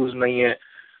محفوظ نہیں ہیں,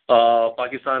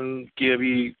 پاکستان کے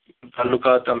ابھی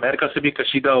تعلقات امریکہ سے بھی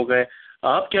کشیدہ ہو گئے.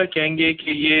 آپ کیا کہیں گے کہ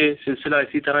یہ سلسلہ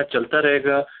اسی طرح چلتا رہے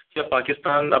گا, یا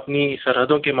پاکستان اپنی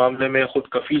سرحدوں کے معاملے میں خود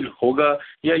کفیل ہوگا,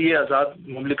 یا یہ آزاد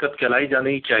مملکت کہلائی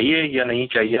جانی چاہیے یا نہیں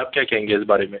چاہیے؟ آپ کیا کہیں گے اس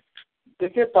بارے میں؟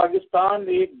 دیکھیں, پاکستان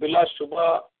ایک بلا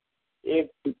شبہ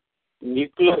ایک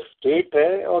نیوکلیر اسٹیٹ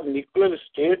ہے اور نیوکلیر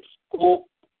اسٹیٹس کو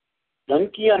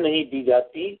دھمکیاں نہیں دی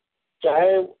جاتی،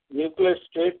 چاہے نیوکلیر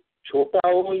اسٹیٹ چھوٹا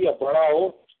ہو یا بڑا ہو،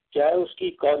 چاہے اس کی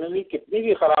اکانومی کتنی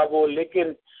بھی خراب ہو،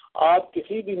 لیکن آپ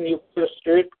کسی بھی نیوکلیر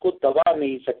اسٹیٹ کو دبا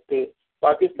نہیں سکتے۔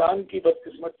 پاکستان کی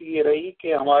بدقسمتی یہ رہی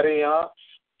کہ ہمارے یہاں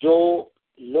جو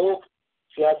لوگ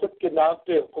سیاست کے نام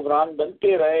پہ حکمران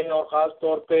بنتے رہے اور خاص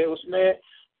طور پہ اس میں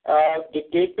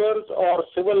ڈکٹیٹرز اور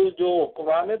سول جو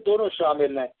حکمران ہیں دونوں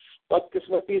شامل ہیں،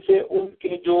 بدقسمتی سے ان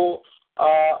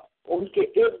کے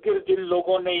ارد گرد جن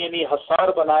لوگوں نے یعنی حصار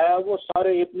بنایا وہ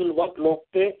سارے ابن الوقت لوگ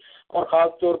تھے، اور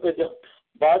خاص طور پہ جب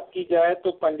بات کی جائے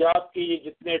تو پنجاب کی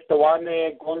جتنے ٹوانے،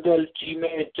 گوندل،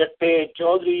 چیمے، چٹے،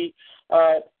 چودھری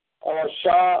اور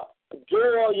شاہ، جو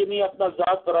یعنی اپنا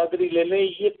ذات برادری لے لیں،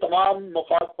 یہ تمام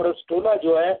مفاد پرست ٹولہ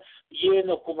جو ہے یہ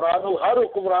ہر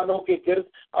حکمرانوں کے گرد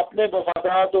اپنے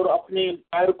مفادات اور اپنے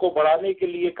امپائر کو بڑھانے کے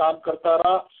لیے کام کرتا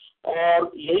رہا، اور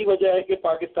یہی وجہ ہے کہ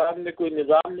پاکستان میں کوئی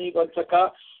نظام نہیں بن سکا۔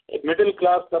 مڈل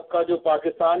کلاس طبقہ جو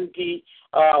پاکستان کی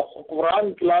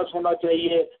حکمران کلاس ہونا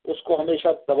چاہیے اس کو ہمیشہ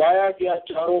دبایا گیا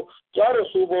چاروں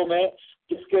صوبوں میں،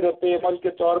 جس کے رد عمل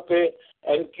کے طور پہ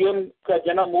این کیو ایم کا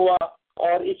جنم ہوا،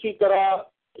 اور اسی طرح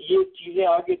یہ چیزیں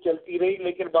آگے چلتی رہی۔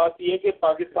 لیکن بات یہ ہے کہ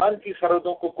پاکستان کی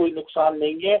سرحدوں کو کوئی نقصان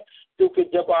نہیں ہے، کیونکہ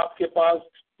جب آپ کے پاس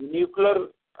نیوکلر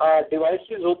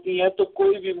ڈیوائسز ہوتی ہیں تو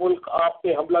کوئی بھی ملک آپ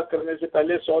پہ حملہ کرنے سے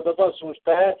پہلے 100 دفعہ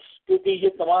سوچتا ہے، کیونکہ یہ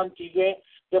تمام چیزیں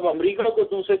جب امریکہ کو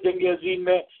دوسرے جنگ عظیم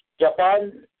میں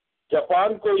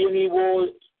جاپان کو یعنی وہ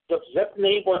جب زخم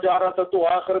نہیں پہنچا رہا تھا تو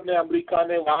آخر میں امریکہ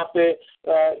نے وہاں پہ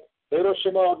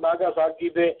ہیروشیما اور ناگاساکی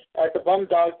پہ ایٹم بم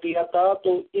ڈال دیا تھا۔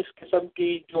 تو اس قسم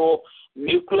کی جو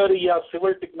نیوکلر یا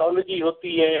سول ٹیکنالوجی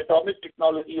ہوتی ہے، ایٹامک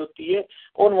ٹیکنالوجی ہوتی ہے،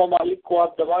 ان ممالک کو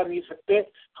آپ دبا نہیں سکتے۔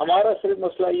 ہمارا صرف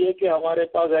مسئلہ یہ ہے کہ ہمارے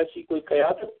پاس ایسی کوئی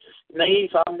قیادت نہیں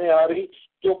سامنے آ رہی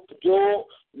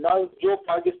جو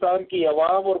پاکستان کی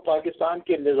عوام اور پاکستان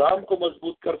کے نظام کو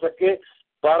مضبوط کر سکے۔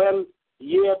 بہرحال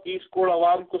یہ اب 20 کروڑ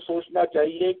عوام کو سوچنا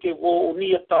چاہیے کہ وہ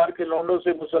انہی اتار کے لونڈوں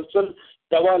سے مسلسل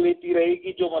دوا لیتی رہے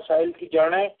گی جو مسائل کی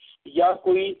جڑ ہے، یا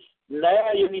کوئی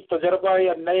نیا یعنی تجربہ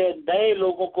یا نئے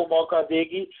لوگوں کو موقع دے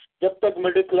گی۔ جب تک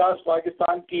مڈل کلاس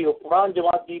پاکستان کی حکمران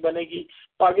جماعت نہیں بنے گی،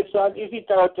 پاکستان اسی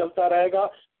طرح چلتا رہے گا۔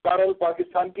 بہرحال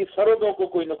پاکستان کی سرحدوں کو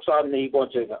کوئی نقصان نہیں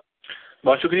پہنچے گا۔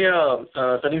 بہت شکریہ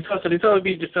سلیم صاحب۔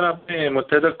 ابھی جس طرح آپ نے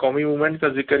متحدہ قومی موومنٹ کا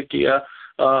ذکر کیا،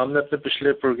 ہم نے اپنے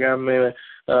پچھلے پروگرام میں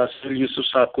سہیل یوسف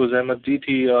صاحب کو زحمت دی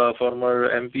تھی، فارمر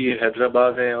ایم پی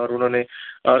حیدرآباد ہیں، اور انہوں نے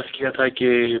عرض کیا تھا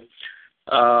کہ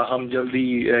ہم جلدی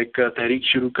ایک تحریک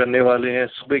شروع کرنے والے ہیں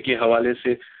صوبے کے حوالے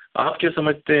سے۔ آپ کیا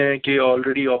سمجھتے ہیں کہ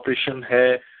آلریڈی آپریشن ہے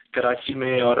کراچی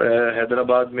میں اور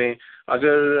حیدرآباد میں؟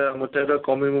 اگر متحدہ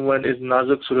قومی موومنٹ اس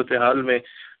نازک صورتحال میں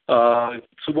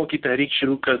صوبوں کی تحریک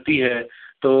شروع کرتی ہے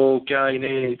تو کیا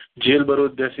انہیں جیل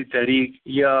برود جیسی تحریک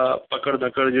یا پکڑ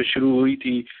دھکڑ جو شروع ہوئی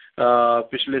تھی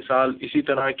پچھلے سال، اسی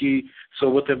طرح کی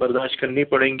صحبتیں برداشت کرنی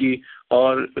پڑیں گی؟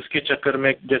 اور اس کے چکر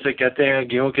میں جیسے کہتے ہیں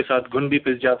گیہوں کے ساتھ گھن بھی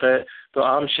پس جاتا ہے، تو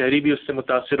عام شہری بھی اس سے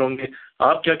متاثر ہوں گے۔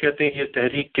 آپ کیا کہتے ہیں، یہ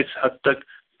تحریک کس حد تک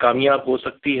کامیاب ہو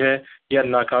سکتی ہے یا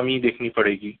ناکامی دیکھنی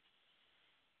پڑے گی؟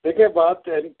 دیکھیں، بات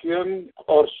این کیو ایم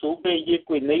اور صوبے یہ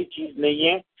کوئی نئی چیز نہیں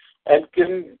ہے۔ این کیو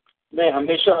ایم نے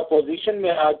ہمیشہ اپوزیشن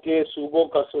میں آ کے صوبوں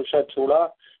کا سوچا چھوڑا،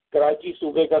 کراچی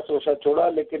صوبے کا سوچا چھوڑا،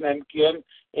 لیکن این کیو ایم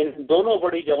ان دونوں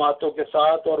بڑی جماعتوں کے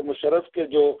ساتھ اور مشرف کے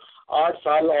جو 8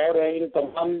 سال اور ہیں، ان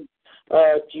تمام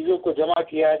چیزوں کو جمع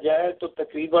کیا جائے تو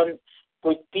تقریباً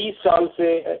کوئی 30 سال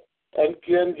سے این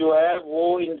کیو ایم جو ہے وہ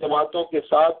ان جماعتوں کے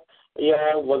ساتھ یا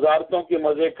وزارتوں کے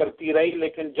مزے کرتی رہی۔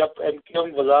 لیکن جب این کیو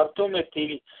ایم وزارتوں میں تھی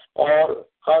اور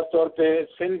خاص طور پہ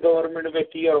سندھ گورنمنٹ میں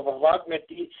تھی اور وفاق میں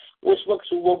تھی، اس وقت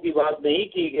صوبوں کی بات نہیں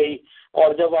کی گئی۔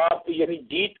 اور جب آپ یعنی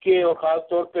جیت کے اور خاص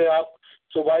طور پہ آپ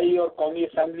صوبائی اور قومی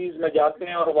اسمبلیز میں جاتے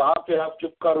ہیں اور وہاں پہ آپ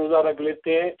چپ کا روزہ رکھ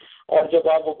لیتے ہیں، اور جب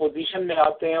آپ اپوزیشن میں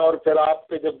آتے ہیں اور پھر آپ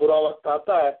پہ جب برا وقت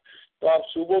آتا ہے تو آپ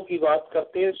صوبوں کی بات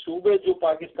کرتے ہیں۔ صوبے جو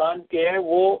پاکستان کے ہیں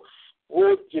وہ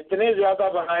جتنے زیادہ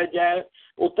بنائے جائیں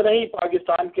اتنا ہی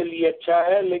پاکستان کے لیے اچھا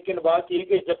ہے۔ لیکن بات یہ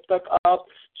کہ جب تک آپ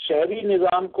شہری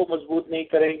نظام کو مضبوط نہیں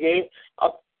کریں گے،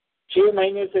 اب 6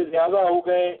 مہینے سے زیادہ ہو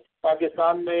گئے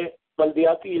پاکستان میں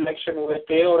بلدیاتی الیکشن ہوئے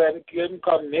تھے، اور این کیو ایم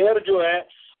کا میئر جو ہے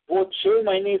وہ 6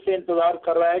 مہینے سے انتظار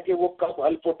کر رہا ہے کہ وہ کب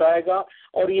حلف اٹھائے گا،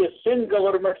 اور یہ سندھ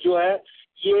گورنمنٹ جو ہے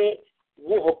یہ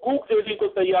وہ حقوق دینے کو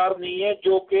تیار نہیں ہے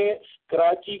جو کہ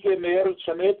کراچی کے میئر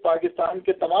سمیت پاکستان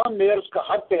کے تمام میئرز کا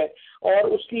حق ہے۔ اور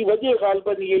اس کی وجہ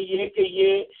غالباً یہی ہے کہ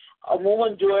یہ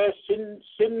عموماً جو ہے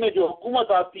سندھ میں جو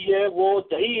حکومت آتی ہے وہ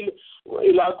دیہی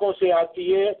علاقوں سے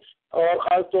آتی ہے، اور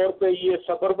خاص طور پہ یہ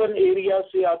سبربن ایریا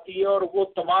سے آتی ہے، اور وہ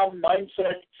تمام مائنڈ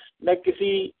سیٹ میں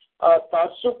کسی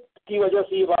تعصب کی وجہ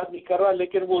سے یہ بات نہیں کر رہا،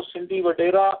 لیکن وہ سندھی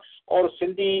وڈیرا اور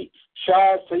سندھی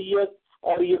شاہ سید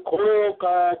اور یہ کھوڑوں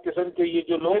کا قسم کے یہ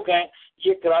جو لوگ ہیں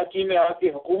یہ کراچی میں آ کے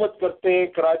حکومت کرتے ہیں.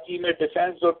 کراچی میں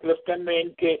ڈیفینس اور کلفٹن میں ان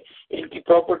کی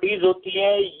پراپرٹیز ہوتی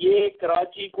ہیں. یہ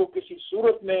کراچی کو کسی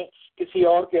صورت میں کسی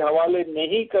اور کے حوالے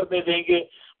نہیں کرنے دیں گے.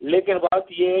 لیکن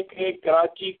بات یہ ہے کہ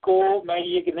کراچی کو میں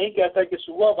یہ نہیں کہتا کہ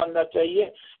صوبہ بننا چاہیے،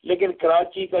 لیکن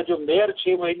کراچی کا جو میئر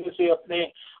 6 مہینے سے اپنے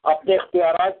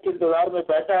اختیارات کے انتظار میں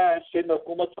بیٹھا ہے، سندھ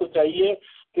حکومت کو چاہیے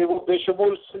کہ وہ بے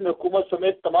شمول سندھ حکومت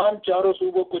سمیت تمام چاروں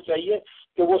صوبوں کو چاہیے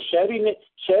کہ وہ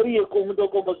شہری حکومتوں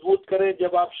کو مضبوط کریں.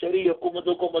 جب آپ شہری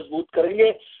حکومتوں کو مضبوط کریں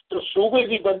گے تو صوبے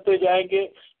بھی بنتے جائیں گے.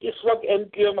 اس وقت ایم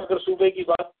کیو ایم اگر صوبے کی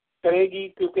بات کرے گی،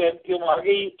 کیونکہ ایم کیو ایم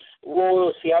آگے ہی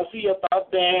وہ سیاسی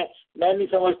اطاعت میں ہیں، میں نہیں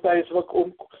سمجھتا اس وقت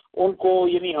ان کو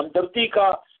یعنی ہمدردی کا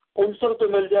عنصر تو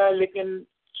مل جائے، لیکن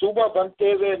صوبہ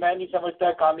بنتے ہوئے میں نہیں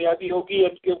سمجھتا کامیابی ہوگی.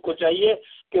 ایم کیو ایم کو چاہیے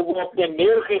کہ وہ اپنے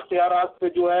میئر کے اختیارات پہ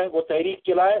جو ہے وہ تحریک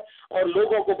چلائے اور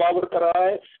لوگوں کو باور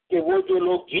کرائے کہ وہ جو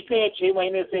لوگ جیتے ہیں 6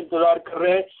 مہینے سے انتظار کر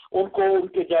رہے ہیں ان کو ان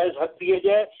کے جائز حق دیے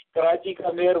جائے. کراچی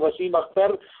کا میئر وسیم اختر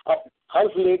اب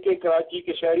حلف لے کے کراچی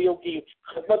کے شہریوں کی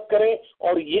خدمت کرے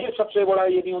اور یہ سب سے بڑا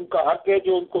یعنی ان کا حق ہے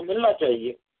جو ان کو ملنا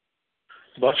چاہیے.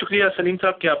 بہت شکریہ سلیم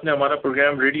صاحب کہ آپ نے ہمارا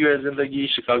پروگرام ریڈیو اے زندگی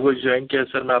شکاگو جوائن کیا.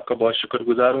 سر میں آپ کا بہت شکر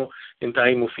گزار ہوں.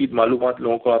 انتہائی مفید معلومات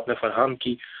لوگوں کو آپ نے فراہم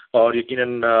کی اور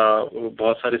یقیناً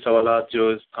بہت سارے سوالات جو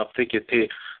اس ہفتے کے تھے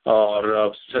اور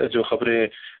جو خبریں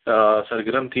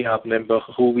سرگرم تھیں آپ نے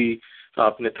بخوبی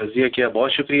آپ نے تجزیہ کیا.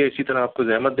 بہت شکریہ. اسی طرح آپ کو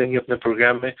زحمت دیں گے اپنے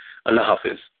پروگرام میں. اللہ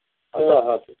حافظ. اللہ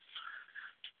حافظ.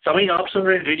 سامعین آپ سن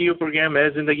رہے ہیں ریڈیو پروگرام اے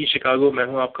زندگی شکاگو. میں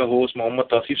ہوں آپ کا ہوسٹ محمد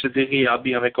توصیف صدیقی. آپ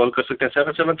بھی ہمیں کال کر سکتے ہیں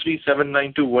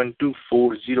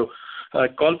 773-792-1240.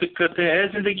 کال پک کرتے ہیں. A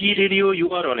Zindagi radio,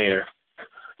 you are on year.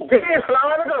 جی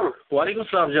السلام علیکم. وعلیکم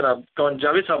السلام جناب. کون؟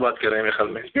 جاوید صاحب بات کر رہے ہیں میرے خیال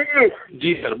میں.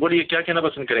 جی سر بولیے، کیا کہنا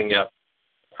پسند کریں گے آپ؟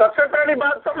 سب سے پہلی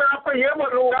بات تو میں آپ کو یہ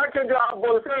بولوں گا کہ جو آپ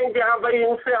بولتے ہیں کہ ہاں بھائی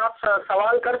ان سے آپ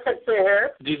سوال کر سکتے ہیں،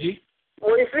 جی جی،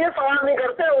 وہ اس لیے سوال نہیں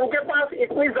کرتے، ان کے پاس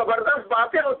اتنی زبردست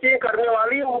باتیں ہوتی ہیں کرنے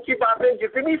والی، ان کی باتیں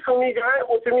جتنی سنی جائیں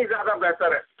اتنی زیادہ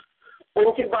بہتر ہے.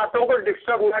 ان کی باتوں کو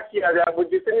ڈسٹرب نہ کیا جائے. وہ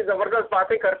جتنی زبردست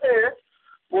باتیں کرتے ہیں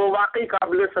وہ واقعی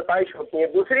قابل ستائش ہوتی ہیں.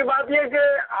 دوسری بات یہ کہ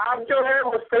آپ جو ہے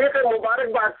مستحق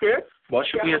مبارکباد کے بہت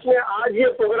شکریہ. آپ نے آج یہ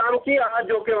پروگرام کیا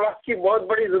جو کہ وقت کی بہت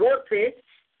بڑی ضرورت تھی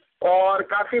اور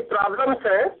کافی پرابلمس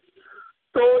ہیں.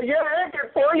 تو یہ ہے کہ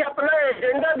کوئی اپنا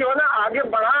ایجنڈا جو ہے نا آگے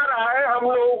بڑھا رہا ہے ہم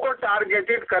لوگوں کو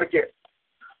ٹارگیٹڈ کر کے.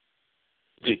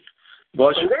 جی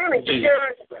بہت شکریہ.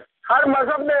 ہر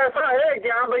مذہب میں ایسا ہے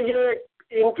کہ ہاں بھائی یہ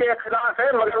ان کے خلاف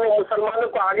ہے مگر وہ مسلمانوں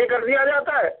کو آگے کر دیا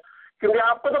جاتا ہے. کیونکہ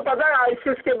آپ کو تو پتہ ہے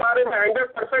آئیسس کے بارے میں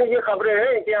 100% یہ خبریں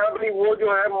ہیں کہ ہاں بھائی وہ جو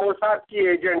ہے موساد کی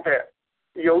ایجنٹ ہے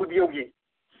یہودیوں کی.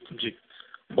 جی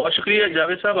بہت شکریہ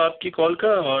جاوید صاحب آپ کی کال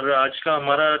کا. اور آج کا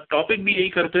ہمارا ٹاپک بھی یہی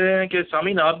کرتے ہیں کہ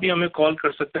سامعین آپ بھی ہمیں کال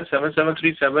کر سکتے ہیں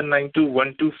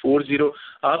 773-792-1240.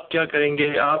 آپ کیا کریں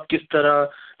گے؟ آپ کس طرح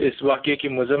اس واقعے کی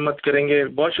مذمت کریں گے؟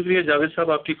 بہت شکریہ جاوید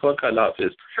صاحب آپ کی کال کا. اللہ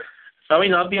حافظ.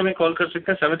 سامعین آپ بھی ہمیں کال کر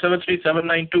سکتے ہیں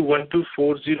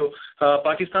 773-792-1240.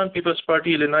 پاکستان پیپلز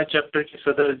پارٹی الینوائے چیپٹر کے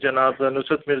صدر جناب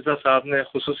نصرت مرزا صاحب نے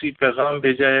خصوصی پیغام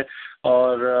بھیجا ہے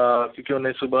اور کیونکہ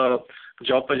انہیں صبح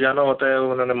جاب پر جانا ہوتا ہے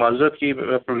انہوں نے معذرت کی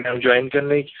پروگرام جوائن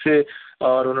کرنے سے،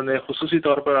 اور انہوں نے خصوصی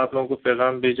طور پر آپ لوگوں کو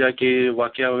پیغام بھیجا کہ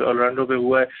واقعہ اورلینڈو پہ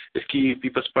ہوا ہے اس کی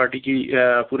پیپلز پارٹی کی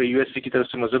پورے یو ایس اے کی طرف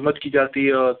سے مذمت کی جاتی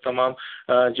ہے اور تمام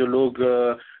جو لوگ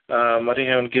مرے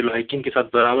ہیں ان کے لائقین کے ساتھ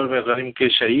برابر میں غم کے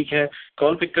شریک ہیں.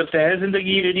 کال پک کرتے ہیں.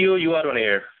 Zindagi radio, you are on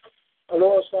air.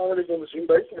 Hello السلام علیکم وسیم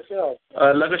بھائی، کیسے ہیں آپ؟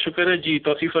 اللہ کا شکر ہے. جی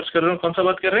توصیف عرض کر رہا ہوں. کون سا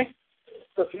بات کر رہے ہیں؟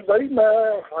 توصیف بھائی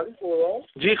میں خالد بول رہا ہوں.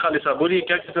 جی خالد صاحب بولیے،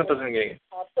 کیا قسم پسند کریں گے؟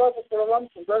 آپ کا پروگرام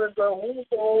سنتا رہتا ہوں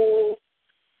تو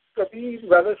کبھی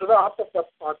میں نے سنا آپ کا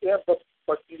آتے ہیں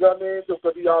پکیزہ میں، تو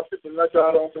کبھی آپ سے ملنا چاہ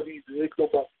رہا ہوں، کبھی ایک دو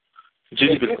بار. جی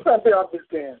بالکل. کس طرح پہ آپ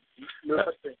ملتے ہیں؟ مل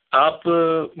سکتے ہیں آپ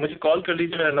مجھے کال کر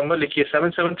لیجیے. میرا نمبر لکھیے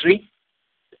 773.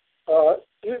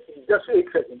 جیسے ایک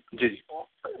سیکنڈ. جی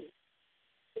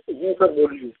جی سر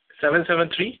بولیے.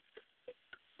 773.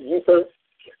 جی سر.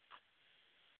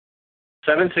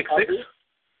 766.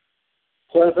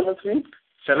 773.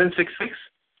 766.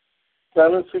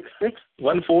 766.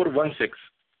 1416.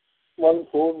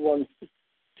 1416.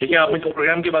 ٹھیک ہے، آپ مجھے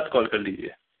پروگرام کے بعد کال کر لیجیے.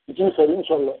 جی سر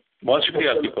انشاءاللہ. بہت شکریہ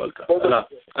آپ کی کال کا.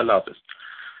 اللہ حافظ.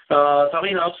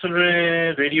 سامعین آپ سن رہے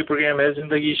ہیں ریڈیو پروگرام ہے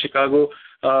زندگی شکاگو.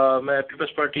 میں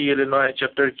پیپلز پارٹی الینوائے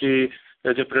چیپٹر کے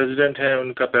جو پریزیڈنٹ ہیں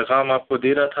ان کا پیغام آپ کو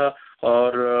دے رہا تھا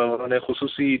اور انہوں نے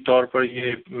خصوصی طور پر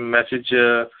یہ میسج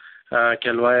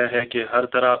کہلوایا ہے کہ ہر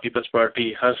طرح پیپلز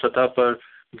پارٹی ہر سطح پر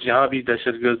جہاں بھی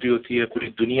دہشت گردی ہوتی ہے پوری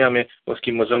دنیا میں اس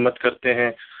کی مذمت کرتے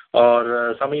ہیں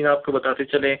اور سامعین آپ کو بتاتے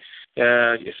چلیں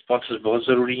اسپانسرز بہت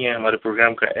ضروری ہیں، ہمارے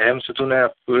پروگرام کا اہم ستون ہے.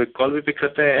 آپ کو ایک کال بھی پک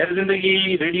کرتے ہیں. A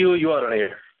Zindagi radio, you are on air.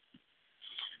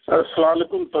 السلام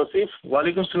علیکم توصیف.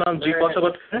 وعلیکم السلام جی، کون سا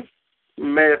بات کریں؟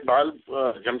 میں اقبال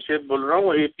جمشید بول رہا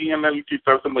ہوں، APML کی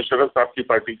طرف سے مشرف صاحب کی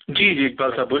پارٹی. جی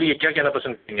اقبال صاحب بولیے، کیا کہنا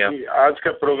پسند کریں گے آپ؟ آج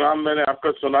کا پروگرام میں نے آپ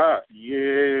کا سنا، یہ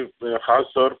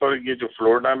خاص طور پر یہ جو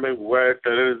فلوریڈا میں ہوا ہے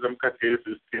ٹیررزم کا کیس،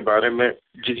 اس کے بارے میں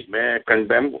جی میں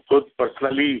کنڈیم خود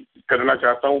پرسنلی کرنا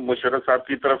چاہتا ہوں مشرف صاحب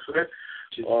کی طرف سے،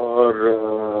 اور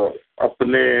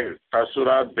اپنے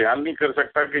تاثرات بیان نہیں کر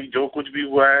سکتا کہ جو کچھ بھی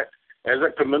ہوا ہے ایز اے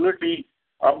کمیونٹی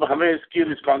اب ہمیں اس کی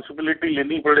رسپانسبلٹی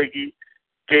لینی پڑے گی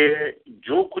کہ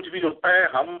جو کچھ بھی ہوتا ہے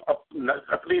ہم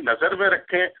اپنی نظر میں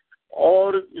رکھیں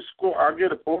اور اس کو آگے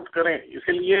رپورٹ کریں، اس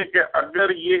لیے کہ اگر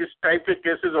یہ اس ٹائپ کے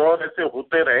کیسز اور ایسے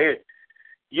ہوتے رہے،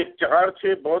 یہ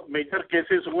 4-6 بہت میجر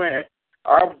کیسز ہوئے ہیں.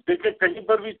 آپ دیکھیں کہیں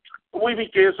پر بھی کوئی بھی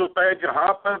کیس ہوتا ہے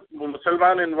جہاں پر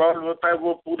مسلمان انوالو ہوتا ہے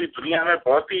وہ پوری دنیا میں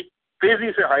بہت ہی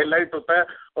تیزی سے ہائی لائٹ ہوتا ہے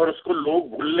اور اس کو لوگ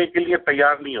بھولنے کے لیے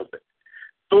تیار نہیں ہوتے.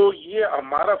 تو یہ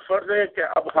ہمارا فرض ہے کہ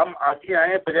اب ہم آگے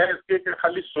آئیں، بجائے اس کے کہ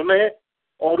خالی سنیں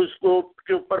اور اس کو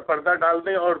کے اوپر پردہ ڈال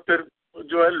دیں اور پھر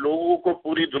جو ہے لوگوں کو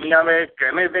پوری دنیا میں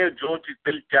کہنے دیں جو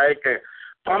دل چاہے کہ.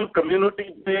 تو ہم کمیونٹی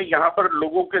میں یہاں پر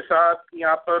لوگوں کے ساتھ،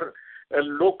 یہاں پر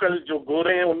لوکل جو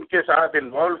گورے ہیں ان کے ساتھ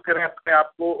انوالو کریں اپنے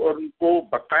آپ کو اور ان کو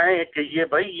بتائیں کہ یہ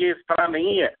بھائی یہ اس طرح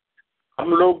نہیں ہے، ہم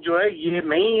لوگ جو ہے یہ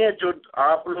نہیں ہے جو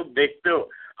آپ لوگ دیکھتے ہو.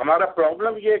 ہمارا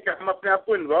پرابلم یہ ہے کہ ہم اپنے آپ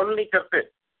کو انوالو نہیں کرتے.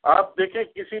 آپ دیکھیں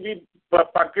کسی بھی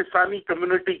پاکستانی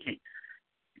کمیونٹی کی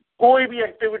کوئی بھی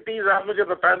ایکٹیویٹیز آپ مجھے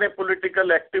بتا دیں،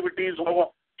 پولیٹیکل ایکٹیویٹیز ہوں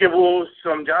کہ وہ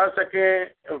سمجھا سکیں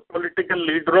پولیٹیکل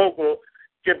لیڈروں کو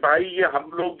کہ بھائی یہ ہم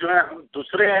لوگ جو ہیں ہم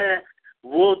دوسرے ہیں.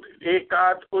 وہ ایک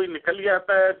آدھ کوئی نکل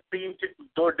جاتا ہے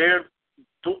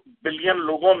 3-2.5 بلین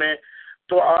لوگوں میں،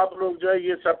 تو آپ لوگ جو ہے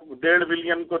یہ سب 1.5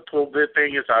 بلین کو تھوپ دیتے ہیں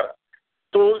یہ سارا.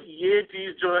 تو یہ چیز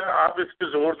جو ہے آپ اس پہ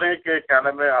زور دیں کہ کیا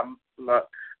نام ہے ہم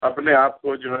اپنے آپ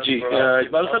کو جو ہے. جی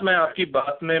اقبال صاحب، میں آپ کی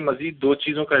بات میں مزید 2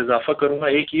 چیزوں کا اضافہ کروں گا.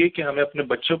 ایک یہ کہ ہمیں اپنے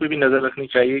بچوں پہ بھی نظر رکھنی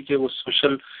چاہیے کہ وہ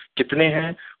سوشل کتنے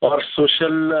ہیں اور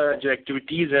سوشل جو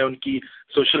ایکٹیویٹیز ہیں ان کی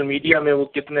سوشل میڈیا میں وہ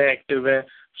کتنے ایکٹیو ہیں،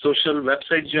 سوشل ویب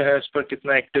سائٹ جو ہے اس پر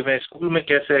کتنا ایکٹیو ہیں، اسکول میں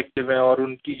کیسے ایکٹیو ہیں، اور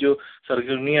ان کی جو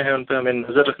سرگرمیاں ہیں ان پہ ہمیں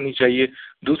نظر رکھنی چاہیے.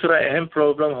 دوسرا اہم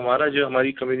پرابلم ہمارا جو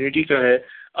ہماری کمیونٹی کا ہے،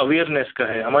 اویئرنیس کا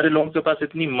ہے. ہمارے لوگوں کے پاس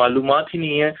اتنی معلومات ہی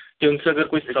نہیں ہے کہ ان سے اگر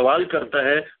کوئی سوال کرتا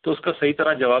ہے تو اس کا صحیح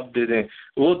طرح جواب دے دیں.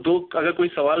 وہ اگر کوئی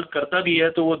سوال کرتا بھی ہے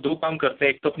تو وہ 2 کام کرتے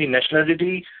ہیں، ایک تو اپنی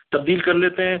نیشنلٹی تبدیل کر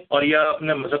لیتے ہیں اور یا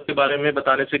اپنے مذہب کے بارے میں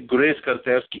بتانے سے گریز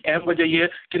کرتے ہیں. اس کی اہم وجہ یہ ہے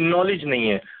کہ نالج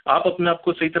نہیں ہے. آپ اپنے آپ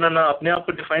کو صحیح طرح نہ اپنے آپ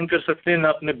کو ڈیفائن کر سکتے ہیں، نہ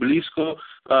اپنے بلیفس کو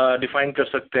ڈیفائن کر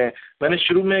سکتے ہیں. میں نے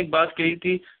شروع میں ایک بات کہی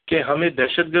تھی کہ ہمیں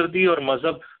دہشت گردی اور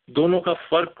مذہب دونوں کا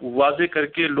فرق واضح کر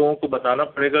کے لوگوں کو بتانا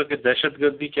پڑے گا کہ دہشت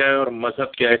گردی کیا ہے اور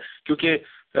مذہب کیا ہے. کیونکہ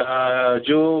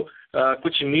جو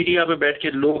کچھ میڈیا پہ بیٹھ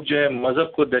کے لوگ جو ہے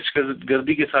مذہب کو دہشت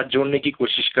گردی کے ساتھ جوڑنے کی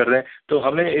کوشش کر رہے ہیں، تو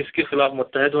ہمیں اس کے خلاف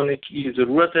متحد ہونے کی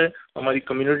ضرورت ہے. ہماری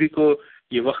کمیونٹی کو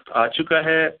یہ وقت آ چکا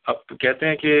ہے. اب کہتے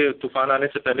ہیں کہ طوفان آنے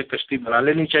سے پہلے کشتی بنا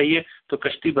لینی چاہیے، تو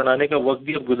کشتی بنانے کا وقت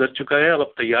بھی اب گزر چکا ہے. اب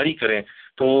تیاری کریں.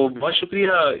 تو بہت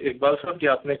شکریہ اقبال صاحب کہ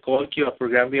آپ نے کال کی اور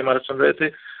پروگرام بھی ہمارا سن رہے تھے.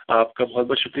 آپ کا بہت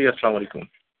بہت شکریہ. السلام علیکم.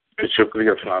 شکریہ.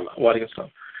 السلام. وعلیکم السلام.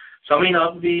 سامعین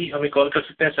آپ بھی ہمیں کال کر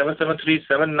سکتے ہیں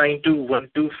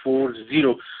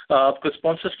 773-792-1240. آپ کو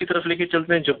اسپانسرس کی طرف لے کے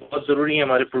چلتے ہیں جو بہت ضروری ہے،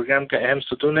 ہمارے پروگرام کا اہم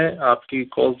ستون ہے. آپ کی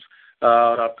کالز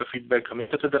اور آپ کا فیڈ بیک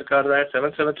ہمیشہ سے درکار رہا ہے.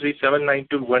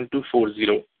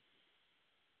 773-792-1240.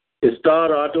 Star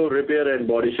auto repair and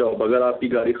body shop. اگر آپ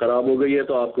کی گاڑی خراب ہو گئی ہے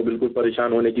تو آپ کو بالکل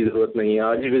پریشان ہونے کی ضرورت نہیں ہے.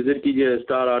 آج ہی وزٹ کیجیے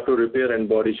star auto repair and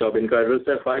body shop. ان کا ایڈریس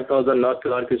ہے 5000 north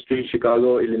Clark street,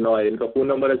 Chicago, Illinois. ان کا فون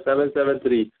نمبر ہے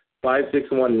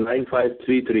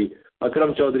 773-561-9533.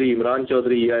 اکرم چودھری، عمران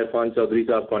چودھری یا عرفان چودھری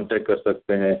سے آپ کانٹیکٹ کر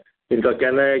سکتے ہیں. ان کا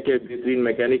کہنا ہے کہ بہترین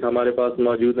میکینک ہمارے پاس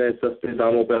موجود ہیں، سستے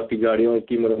داموں پہ آپ کی گاڑیوں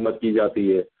کی مرمت کی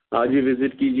جاتی ہے. آج ہی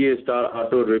وزٹ کیجیے star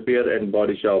auto repair and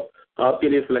body shop. آپ کے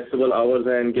لیے فلیکسیبل آورز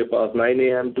ہیں ان کے پاس 9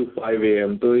 AM to 5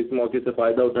 AM. تو اس موقع سے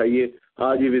فائدہ اٹھائیے.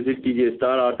 آج ہی وزٹ کیجیے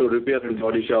star auto repair and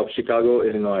body shop, Chicago,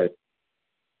 Illinois.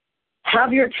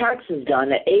 Have your taxes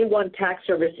done at A1 Tax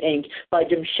Service, Inc. by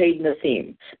Jamshed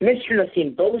Nassim. Mr.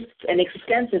 Nassim boasts an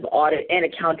extensive audit and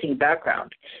accounting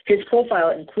background. His profile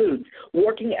includes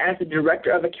working as the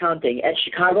Director of Accounting at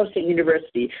Chicago State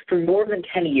University for more than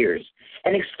 10 years,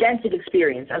 an extensive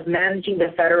experience of managing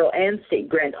the federal and state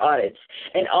grant audits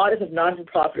and audits of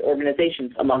non-profit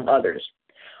organizations, among others.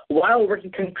 While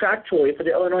working contractually for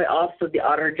the Illinois Office of the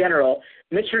Auditor General,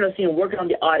 Mr. Nassim worked on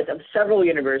the audits of several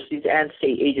universities and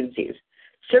state agencies.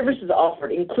 Services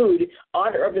offered include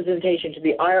audit representation to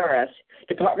the IRS,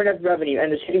 Department of Revenue,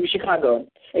 and the City of Chicago,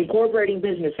 incorporating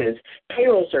businesses,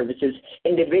 payroll services,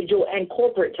 individual and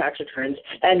corporate tax returns,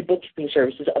 and bookkeeping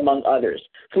services, among others.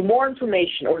 For more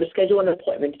information or to schedule an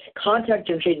appointment, contact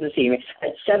Jim Shades Nassim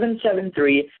at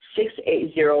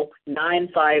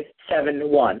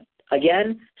 773-680-9571.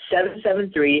 Again,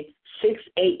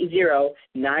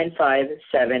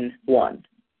 773-680-9571.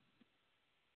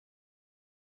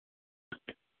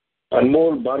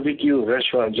 Anmol barbecue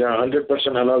restaurant जहां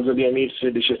 100% हलाल ज़बिया meet से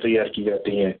dishes तैयार की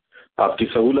जाती हैं। आपकी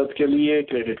सहूलत के लिए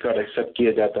क्रेडिट कार्ड एक्सेप्ट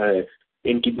किया जाता है।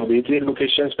 इनकी दो बेहतरीन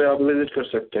लोकेशंस पे आप विजिट कर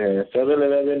सकते हैं।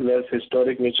 711 west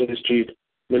historic Mitchell street,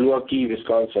 Milwaukee,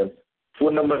 Wisconsin.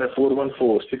 Phone number है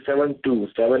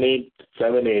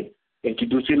 414-672-7878। इनकी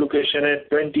दूसरी लोकेशन है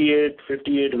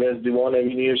 2858 west Devon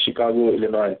avenue, Chicago,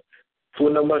 Illinois.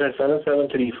 Phone number है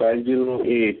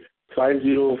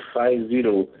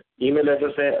 773-508-5050। ईमेल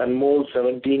एड्रेस है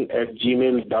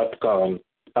anmol17@gmail.com।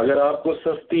 अगर आपको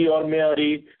सस्ती और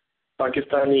मेयारी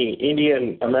Pakistani,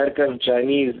 Indian, American,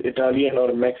 Chinese, Italian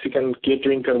और मैक्सिकन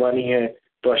केटरिंग करवानी है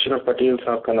तो अशरफ पटेल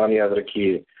साहब का नाम याद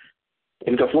रखिए।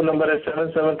 इनका फ़ोन नंबर है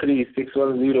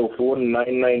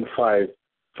 773-610-4995,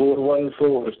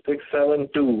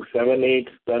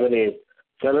 414-672-7878,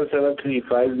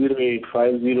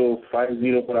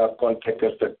 773-508-5050 पर आप कॉन्टेक्ट कर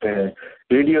सकते हैं।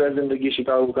 रेडियो ज़िंदगी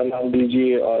शिकागो का नाम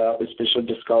दीजिए और आप स्पेशल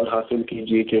डिस्काउंट हासिल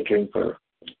कीजिए केटरिंग पर।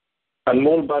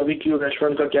 अनमोल बारबेक्यू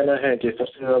रेस्टोरेंट का कहना है कि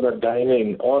सबसे ज़्यादा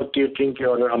डाइनिंग और केटरिंग के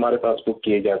ऑर्डर हमारे पास बुक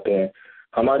किए जाते हैं।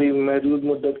 हमारी महदूद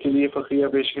मुद्दत के लिए फ़खरिया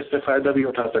पेशकश से फ़ायदा भी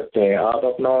उठा सकते हैं। आप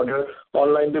अपना ऑर्डर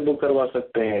ऑनलाइन भी बुक करवा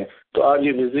सकते हैं। तो आज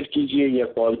ये विज़िट कीजिए या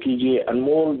कॉल कीजिए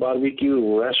अनमोल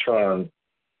बारबेक्यू रेस्टोरेंट।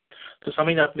 तो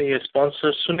समझ आपने ये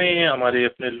स्पॉन्सर सुने, हमारे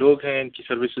अपने लोग हैं, इनकी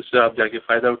सर्विसेज से आप जाके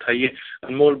फ़ायदा उठाइए।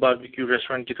 अनमोल बारबेक्यू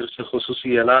रेस्टोरेंट की तरफ से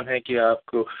खुसूसी ऐलान है कि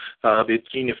आपको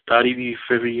बेहतरीन इफ्तारी भी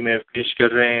फ्री में पेश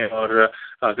कर रहे हैं और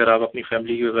अगर आप अपनी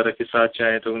फैमिली वगैरह के साथ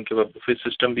चाहें तो उनके पास बुफे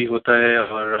सिस्टम भी होता है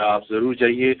और आप ज़रूर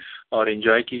जाइए और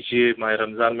एंजॉय कीजिए। माह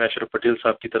रमज़ान में अशरफ पटेल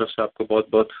साहब की तरफ से आपको बहुत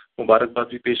बहुत मुबारकबाद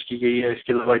भी पेश की गई है।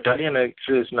 इसके अलावा इटालियन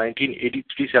एक्ट्रेस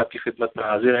 1983 से आपकी खिदमत में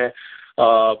हाजिर हैं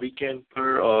वीकेंड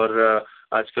पर और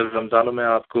आजकल रमज़ानों में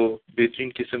आपको बेहतरीन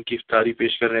किस्म की इफ्तारी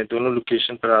पेश कर रहे हैं। दोनों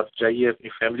लोकेशन पर आप जाइए, अपनी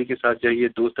फैमिली के साथ जाइए,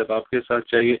 दोस्त अहबाब के साथ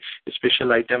जाइए।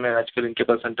 स्पेशल आइटम है आजकल इनके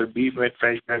पास सेंटर बीफ में,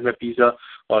 फ्रेंच ब्रेड में पिज़्ज़ा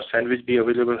और सैंडविच भी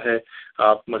अवेलेबल है।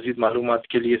 आप मज़ीद मालूमात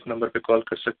के लिए इस नंबर पर कॉल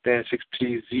कर सकते हैं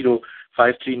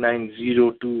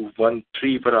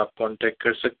 630-539-0213 पर आप कांटेक्ट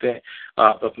कर सकते हैं।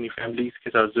 आप अपनी फैमिली के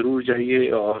साथ ज़रूर जाइए।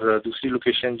 और दूसरी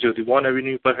लोकेशन जो डिवॉन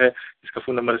एवेन्यू पर है, इसका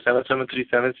फ़ोन नंबर है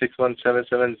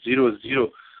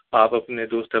 773-761-7700। आप अपने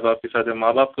दोस्त अहबाब के साथ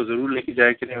माँ बाप को ज़रूर लेके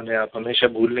जाया करें, उन्हें आप हमेशा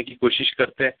भूलने की कोशिश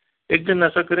करते हैं। एक दिन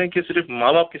ऐसा करें कि सिर्फ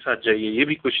माँ बाप के साथ जाइए, ये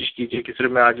भी कोशिश कीजिए कि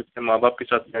सिर्फ मैं आज अपने माँ बाप के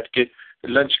साथ बैठ के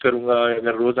लंच करूँगा,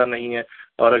 अगर रोज़ा नहीं है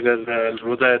और अगर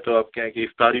रोज़ा है तो आप कहें कि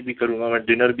इफ्तारी भी करूँगा, मैं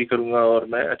डिनर भी करूँगा और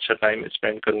मैं अच्छा टाइम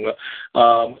स्पेंड करूँगा।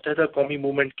 मुत्तहिदा कौमी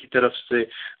मूवमेंट की तरफ से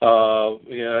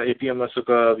APMS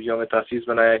का यौम तासीस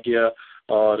बनाया गया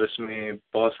और इसमें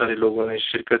बहुत सारे लोगों ने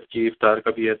शिरकत की। इफ्तार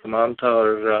का भी एहतमाम था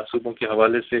और सूबों के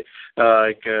हवाले से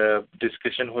एक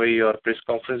डिस्कशन हुई और प्रेस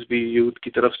कॉन्फ्रेंस भी यूथ की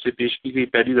तरफ से पेश की गई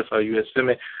पहली दफ़ा USA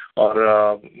में। और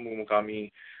मुकामी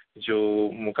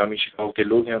शिकागो के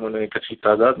लोग हैं उन्होंने कच्ची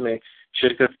तादाद में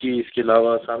शिरकत की। इसके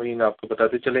अलावा सामीन आपको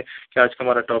बताते चले कि आज का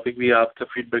हमारा टॉपिक भी आपका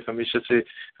फीडबैक हमेशा से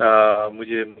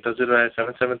मुझे मुंतज़िर रहा है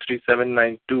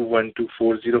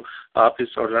 773-792-1240। आप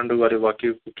इस ऑरलैंडो वाले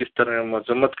वाक़े को किस तरह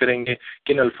मज़म्मत करेंगे,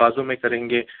 किन अल्फाजों में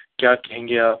करेंगे, क्या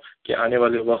कहेंगे आप कि आने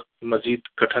वाले वक्त मज़ीद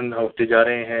कठिन होते जा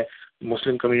रहे हैं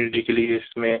मुस्लिम कम्युनिटी के लिए।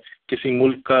 इसमें किसी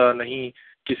मुल्क का नहीं,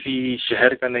 किसी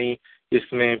शहर का नहीं,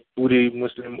 इसमें पूरी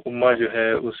मुस्लिम उम्मा जो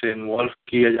है उसे इन्वॉल्व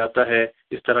किया जाता है।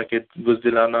 इस तरह के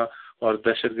बुज़दिलाना और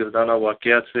दहशत गर्दाना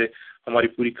वाक़यात से हमारी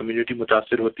पूरी कम्युनिटी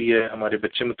मुतासिर होती है, हमारे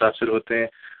बच्चे मुतासिर होते हैं,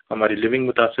 हमारी लिविंग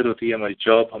मुतासिर होती है, हमारी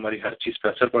जॉब, हमारी हर चीज़ पर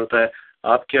असर पड़ता है।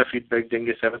 आप क्या फीडबैक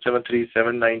देंगे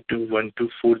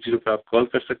 773-792-1240 पर आप कॉल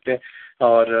कर सकते हैं।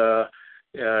 और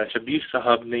शबीर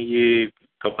साहब ने ये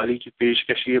कव्वाली की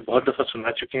पेशकशी बहुत दफ़ा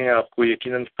सुना चुके हैं, आपको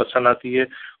यकीनन पसंद आती है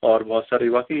और बहुत सारे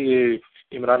वाकई ये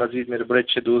इमरान अजीज़ मेरे बड़े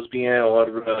अच्छे दोस्त भी हैं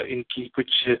और इनकी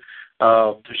कुछ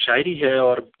जो शायरी है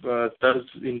और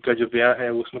तर्ज इनका जो बयां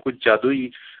है उसमें कुछ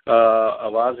जादुई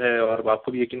आवाज़ है और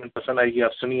आपको भी यकीनन पसंद आएगी।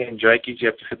 आप सुनिए, एंजॉय कीजिए।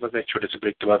 आपकी खिदमत में एक छोटे से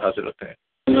ब्रेक के बाद हाजिर होते हैं।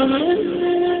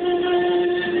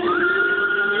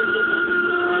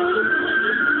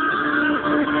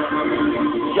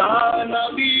 या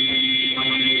नबी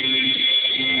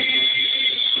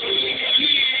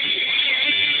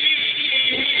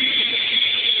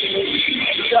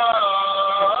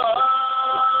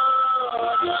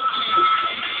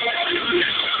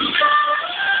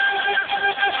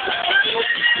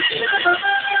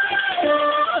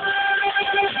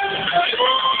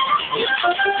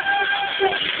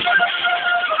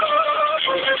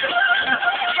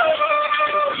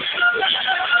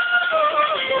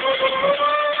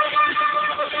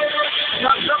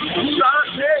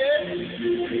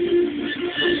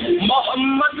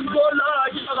محمد کو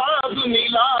لاجواب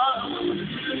ملا،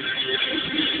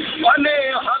 بنے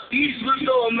حفیظ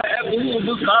تو محبوب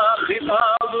کا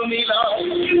خطاب ملا،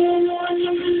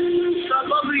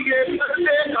 سبب یہ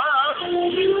کرتے کا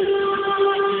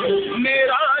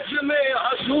معراج میں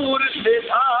حضور سے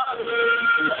تھا،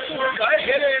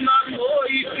 کہے نہ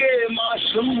کوئی کہ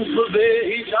معشوق بے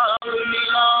حجاب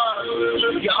ملا،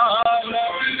 یا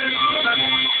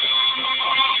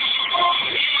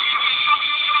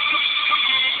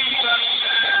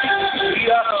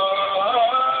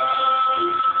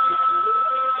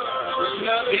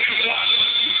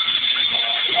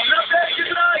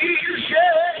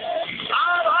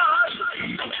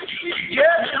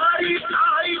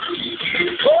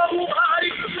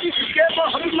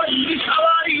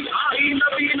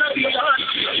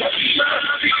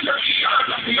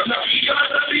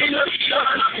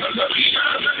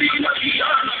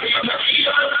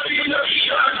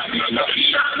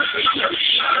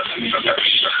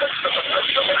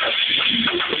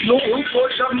کو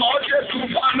جب موت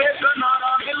طوفان میں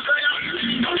کنارا مل گیا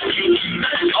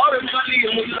اور کلی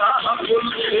مصاحب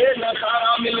سے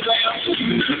نظارہ مل گیا،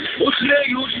 اس نے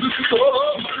یوسف کو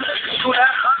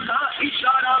زلیخا کا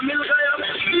اشارہ مل گیا،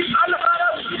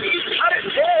 الغرض ہر ایک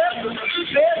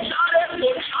بیچارے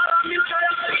کو سہارا مل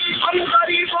گیا، ہم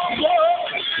غریبوں کو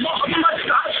محمد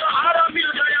کا سہارا مل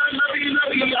گیا، نبی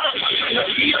نبی نبی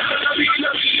نبی نبی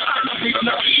نبی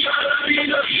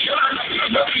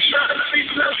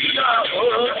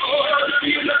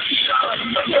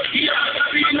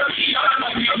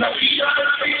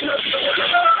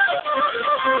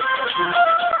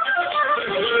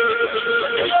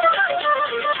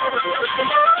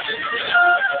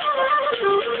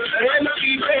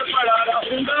نبی پہ پڑا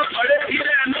رہوں گا، پڑے ہی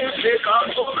رہنے سے کام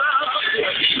ہوگا،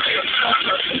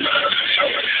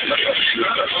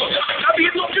 کبھی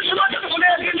تو قسمت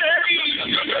کھلے گی میری،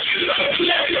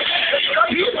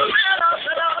 کبھی تو میرا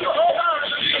سلام ہوگا،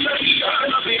 نبی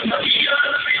نبی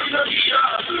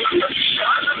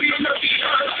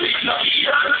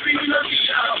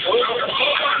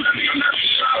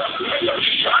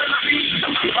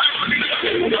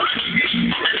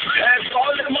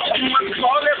محمد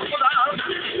قول خدا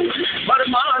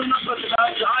فرمان نہ بدلا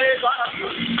جائے گا،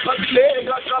 بدلے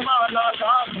گا زمانہ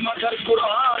ناز مگر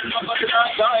قرآن نہ بدلا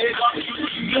جائے گا،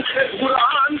 کیونکہ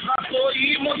قرآن کا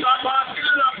کوئی متبادل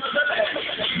نہ بدل ہے،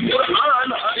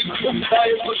 قرآن ہر خطبہ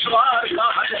دشوار کا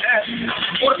حل ہے،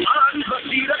 قرآن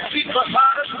بصیرت بھی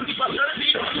بصارت بھی بصر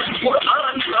بھی،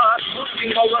 قرآن کا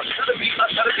اثر بھی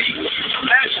اثر بھی،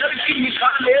 ایشر کی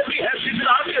مثالیں بھی ہے،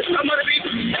 سدرا کے ثمر بھی،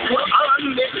 قرآن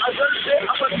میں ازل سے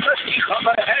ابد تک کی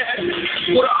خبر ہے،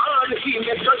 قرآن ہی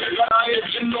میں دس کرائے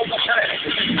جن و بشر ہے،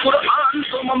 قرآن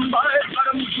تو منبع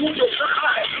کرم جود و سخا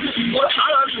ہے،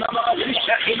 قرآن نوازش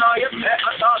ہے، عنایت ہے،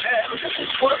 عطا ہے،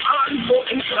 قرآن تو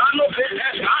انسانوں پہ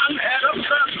احسان ہے رب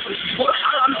کا،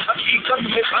 قرآن حقیقت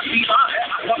میں خطیبہ ہے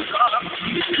ادب کا،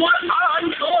 قرآن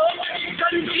تو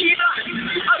تنزیل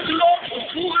اصل و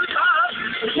اصول کا،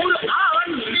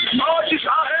 قرآن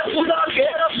معجزہ ہے خدا کے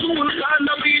رسول کا،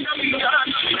 نبی نبی نبی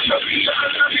نبی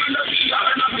نبی نبی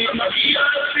نبی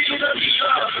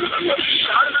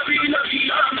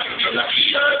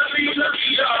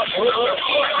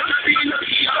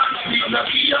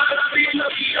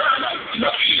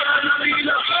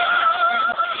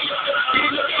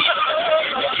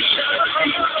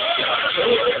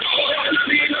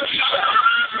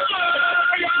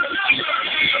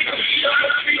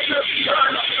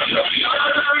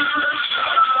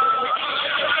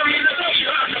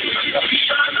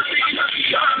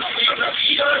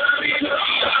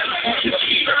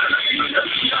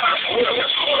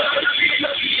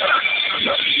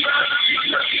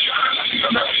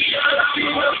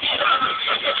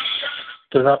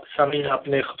تو سامعین، آپ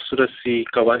نے خوبصورت سی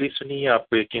قوالی سنی، آپ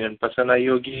کو یقیناً پسند آئی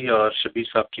ہوگی، اور شبیر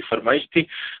صاحب کی فرمائش تھی،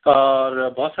 اور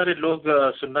بہت سارے لوگ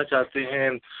سننا چاہتے ہیں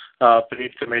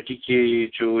پریڈ کمیٹی کی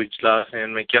جو اجلاس ہیں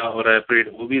ان میں کیا ہو رہا ہے، پریڈ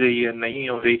ہو بھی رہی ہے نہیں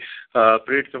ہو رہی۔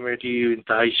 پریڈ کمیٹی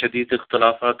انتہائی شدید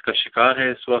اختلافات کا شکار ہے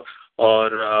اس وقت،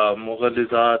 اور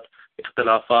مغالطات،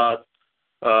 اختلافات،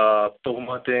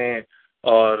 تہمتیں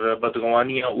اور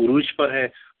بدگمانیاں عروج پر ہیں،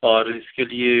 اور اس کے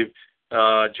لیے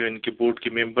جو ان کے بورڈ کے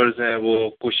ممبرز ہیں وہ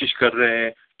کوشش کر رہے ہیں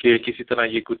کہ کسی طرح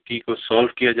یہ گتھی کو سولو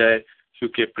کیا جائے،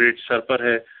 کیونکہ پریڈ سر پر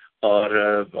ہے اور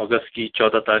اگست کی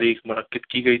 14 تاریخ منعقد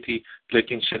کی گئی تھی،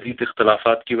 لیکن شدید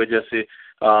اختلافات کی وجہ سے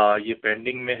یہ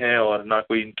پینڈنگ میں ہے اور نہ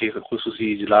کوئی ان کے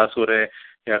خصوصی اجلاس ہو رہے ہیں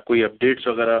یا کوئی اپڈیٹس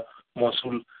وغیرہ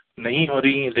موصول نہیں ہو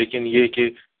رہی ہیں، لیکن یہ کہ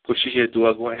کوشش یہ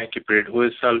دعا گو ہیں کہ پریڈ ہو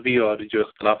اس سال بھی، اور جو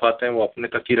اختلافات ہیں وہ اپنے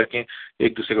تک ہی رکھیں،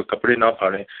 ایک دوسرے کو کپڑے نہ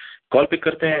پھاڑیں. کال پک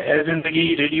کرتے ہیں a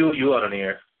Zindagi radio, you are on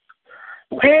year.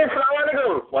 جی السلام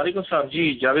علیکم. وعلیکم السلام.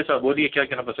 جی جاوید صاحب بولیے، کیا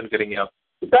کہنا پسند کریں گے آپ؟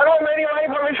 سر وہ میری وائف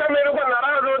ہمیشہ میرے کو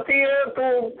ناراض ہوتی ہے، تو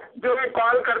جو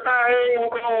کال کرتا ہے ان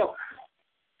کو،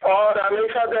 اور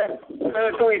ہمیشہ سے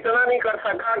تو اتنا نہیں کر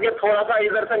سکا کہ تھوڑا سا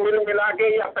ادھر سے مل ملا کے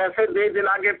یا پیسے دے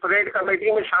دلا کے پریڈ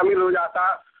کمیٹی میں شامل ہو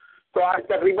جاتا تو آج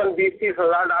تقریباً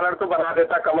 $20,000-30,000 تو بنا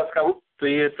دیتا کم از کم. تو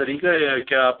یہ طریقہ ہے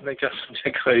کیا؟ آپ نے کیا سمجھا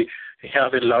کہ یہاں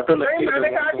پہ لاٹو لگتی ہے؟ میں نے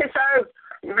کہا کہ شاید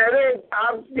میرے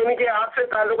آپ یعنی کہ آپ سے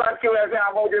تعلقات کی وجہ سے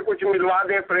آپ مجھے کچھ ملوا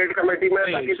دیں پریڈ کمیٹی میں.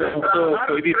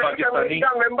 کوئی بھی پاکستانی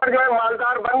کا ممبر جو ہے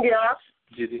مالدار بن گیا،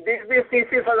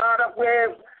 20-30,000 اپنے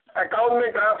اکاؤنٹ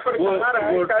میں ٹرانسفر کرنا رہا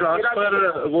ہے. وہ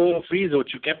ٹرانسفر وہ فریز ہو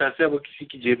چکے ہیں پیسے، وہ کسی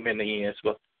کی جیب میں نہیں ہے اس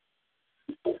وقت.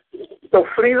 تو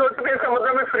فریز ہو چکے اس کا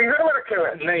مطلب ہے فریزر میں رکھے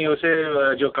ہوئے؟ نہیں، اسے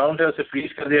جو اکاؤنٹ ہے اسے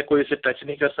فریز کر دیا، کوئی اسے ٹچ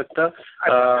نہیں کر سکتا.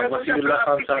 وسیم اللہ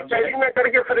خان صاحب میں کر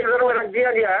کے فریزر میں رکھ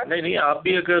دیا گیا ہے. نہیں، آپ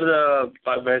بھی اگر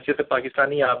ویسے تو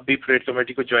پاکستانی آپ بھی پریڈ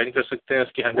کمیٹی کو جوائن کر سکتے ہیں،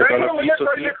 اس کی $100 فیس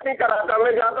ہوتی ہے. نہیں کراتا،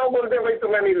 میں جاتا ہوں بولتے بھائی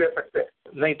تمہیں نہیں لے سکتے.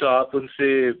 نہیں تو آپ ان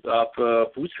سے آپ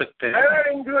پوچھ سکتے ہیں.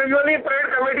 انڈیویجلی پریڈ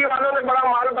کمیٹی والوں نے بڑا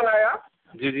مال بنایا.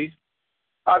 جی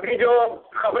ابھی جو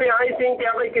خبریں آئی تھیں کہ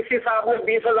ابھی کسی صاحب نے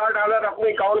 $20,000 اپنے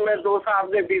اکاؤنٹ میں، 2 صاحب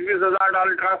نے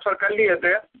 $20,000 ٹرانسفر کر لیے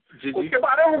تھے. اس کے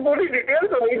بارے میں پوری ڈیٹیل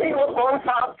تو نہیں تھی، وہ کون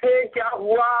صاحب تھے، کیا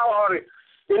ہوا، اور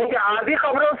ان کے آدھی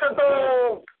خبروں سے تو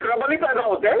ٹربل ہی پیدا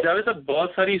ہوتے ہیں. جاوید صاحب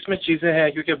بہت ساری اس میں چیزیں ہیں،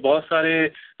 کیونکہ بہت سارے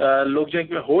لوگ جو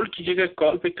ہیں ہولڈ کیجیے گا،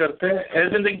 کال پک کرتے ہیں. A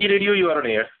Zindagi radio, you are on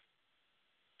air.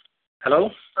 Hello.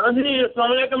 ہاں جی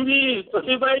السلام علیکم. جی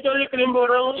توصیف بھائی چودھری کریم بول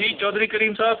رہا ہوں. جی چودھری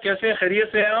کریم صاحب کیسے ہیں؟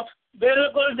 خیریت سے ہیں آپ؟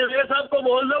 بالکل. جوید صاحب کو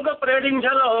بول دو کہ پریڈ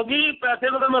انشاءاللہ ہوگی، پیسے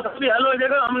کا مسئلہ بھی حل ہو جائے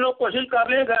گا. ہم لوگ کوشش کر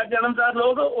رہے ہیں غیر جانبدار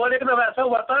لوگ، اور ایک دفعہ ایسا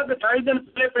ہوا تھا کہ 28 دن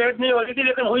پہلے پریڈ نہیں ہو رہی تھی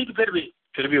لیکن ہوئی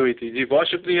پھر بھی ہوئی تھی. جی بہت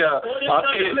شکریہ. آپ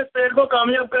کے پریڈ کو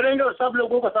کامیاب کریں گے اور سب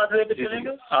لوگوں کو ساتھ لے کے چلیں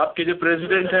گے. آپ کے جو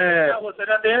پریزیڈنٹ ہیں وہ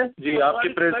سکھاتے ہیں. جی آپ کے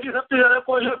سب سے زیادہ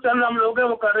کوشش چند ہم لوگ ہیں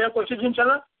وہ کر رہے ہیں کوشش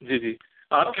انشاءاللہ. جی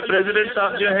آپ کے پریزیڈنٹ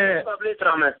صاحب جو ہیں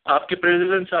آپ کے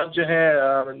پریزیڈنٹ صاحب جو ہیں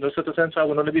نصرت حسین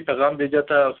صاحب، انہوں نے بھی پیغام بھیجا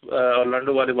تھا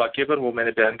اورلینڈو والے واقعے پر، وہ میں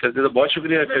نے بیان کر دیا تھا. بہت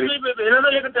شکریہ.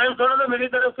 ٹائم تھوڑا تھا میری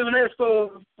طرف سے، میں نے اس کو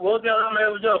بہت زیادہ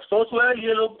مجھے افسوس ہوا ہے.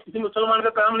 یہ لوگ کسی مسلمان کا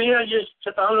کام نہیں ہے، یہ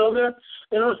شیطان لوگ ہیں،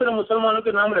 انہوں نے صرف مسلمانوں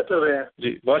کے نام رکھے ہوئے ہیں.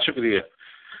 جی بہت شکریہ.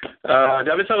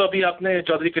 جاوید صاحب ابھی آپ نے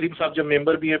چودھری کریم صاحب جو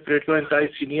ممبر بھی ہیں پریڈ کو، انتہائی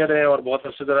سینئر ہیں اور بہت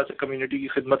عرصے دراز سے کمیونٹی کی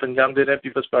خدمت انجام دے رہے ہیں،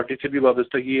 پیپلز پارٹی سے بھی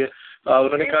وابستگی ہے.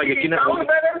 انہوں نے کہا یقیناً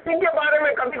کے بارے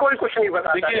میں کبھی کوئی کچھ نہیں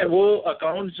بتا. دیکھیے وہ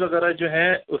اکاؤنٹس وغیرہ جو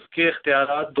ہیں اس کے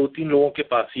اختیارات 2-3 لوگوں کے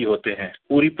پاس ہی ہوتے ہیں،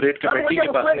 پوری پریڈ کمیٹی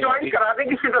کے پاس نہیں ہوتی. کرا دیں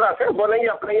کسی طرح سے، بولیں گے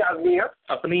اپنے ہی آدمی ہے،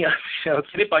 اپنی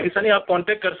اس لیے پاکستانی آپ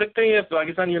کانٹیکٹ کر سکتے ہیں. یہ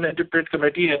پاکستان یونائٹڈ پریڈ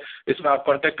کمیٹی ہے، اس میں آپ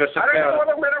کانٹیکٹ کر سکتے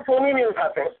ہیں. میرا فون ہی نہیں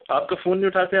اٹھاتے. آپ کا فون نہیں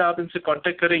اٹھاتے، آپ ان سے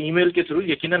کانٹیکٹ کریں ای میل کے تھرو.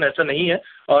 یقیناً ایسا نہیں ہے،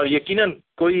 اور یقیناً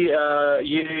کوئی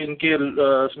یہ ان کے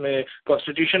اس میں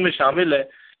کانسٹیٹیوشن میں شامل ہے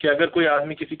کہ اگر کوئی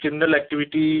آدمی کسی کرمنل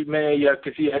ایکٹیویٹی میں یا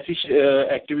کسی ایسی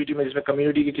ایکٹیویٹی میں جس میں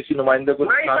کمیونٹی کے کسی نمائندے کو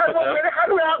میرے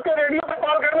خیال میں آپ کے ریڈیو پہ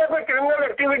کال کرنے کوئی کرمنل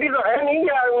ایکٹیویٹی تو ہے نہیں،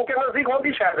 یا ان کے نزدیک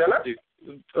ہوتی شاید ہے نا. جی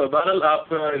بہرحال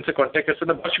آپ ان سے کانٹیکٹ کر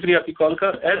سکتے ہیں. بہت شکریہ آپ کی کال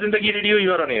کا. A Zindagi radio,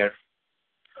 you are on air.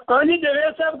 ہاں جی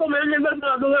جوید صاحب کو میں ممبر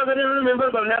بنا دوں گا اگر انہوں نے ممبر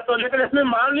بننا ہے تو، لیکن اس میں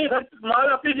مال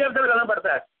اپنی جیب سے لگانا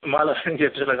پڑتا ہے. مال اپنی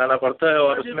جیب سے لگانا پڑتا ہے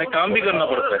اور اس میں کام بھی کرنا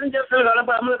پڑتا ہے. اپنی جیب سے لگانا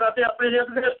پڑتا ہے، ہم لگاتے ہیں اپنی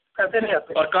جیب سے، پیسے نہیں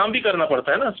آتے. اور کام بھی کرنا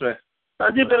پڑتا ہے نا اس میں. ہاں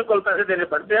جی بالکل، پیسے دینے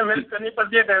پڑتے ہیں، محنت کرنی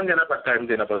پڑتی ہے، ٹائم دینا پڑتا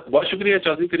ہے. بہت شکریہ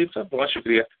چودھری کریم صاحب، بہت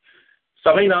شکریہ.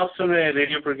 سامعین آپ سن رہے ہیں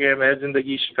ریڈیو پروگرام ہے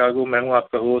زندگی شکاگو. میں ہوں آپ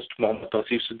کا ہوسٹ محمد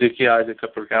توصیف صدیقی. آج کا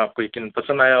پروگرام آپ کو یقیناً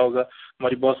پسند آیا ہوگا.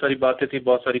 ہماری بہت ساری باتیں تھیں،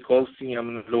 بہت ساری کالس تھیں،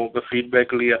 ہم لوگوں کا فیڈ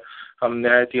بیک لیا. ہم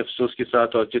نہایت ہی افسوس کے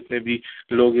ساتھ، اور جتنے بھی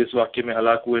لوگ اس واقعے میں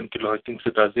ہلاک ہوئے ان کے لاحقین سے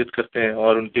تعزیت کرتے ہیں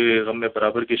اور ان کے غم میں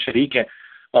برابر کے شریک ہیں.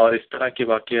 اور اس طرح کے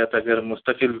واقعات اگر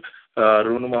مستقل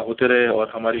رونما ہوتے رہے اور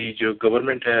ہماری جو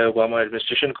گورنمنٹ ہے اوباما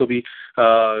ایڈمنسٹریشن کو بھی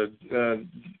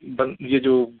یہ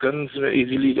جو گنز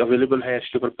ایزیلی اویلیبل ہیں اس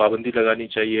کے اوپر پابندی لگانی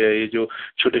چاہیے. یہ جو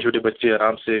چھوٹے چھوٹے بچے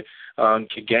آرام سے ان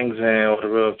کی گینگز ہیں،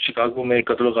 اور شکاگو میں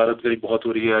قتل و غارت گری بہت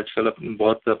ہو رہی ہے آج کل.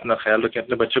 بہت اپنا خیال رکھیں،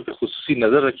 اپنے بچوں پہ خصوصی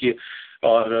نظر رکھیے،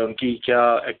 اور ان کی کیا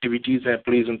ایکٹیویٹیز ہیں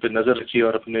پلیز ان پہ نظر رکھیے،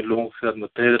 اور اپنے لوگوں کے ساتھ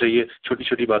متحد رہیے. چھوٹی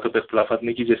چھوٹی باتوں پہ اختلافات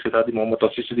نہیں کیجیے. ساتھ موحمد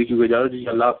توصیف صدیقی کو اجازت دیجیے.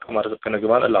 اللہ آپ کا ہمارا سب کا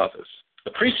نگہبان. اللہ حافظ.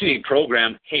 The preceding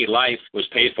program, Hey Life, was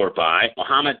paid for by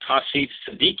Mohammed Tausif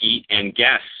Siddiqui and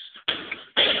guests.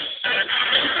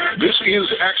 This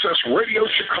is Access Radio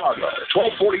Chicago,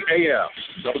 1240 AM,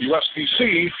 WSBC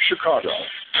Chicago.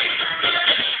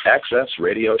 Access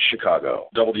Radio Chicago.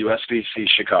 WSBC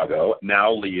Chicago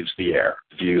now leaves the air.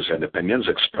 Views and opinions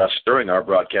expressed during our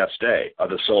broadcast day are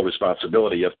the sole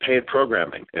responsibility of paid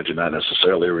programming and do not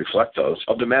necessarily reflect those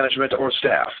of the management or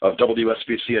staff of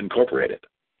WSBC Incorporated.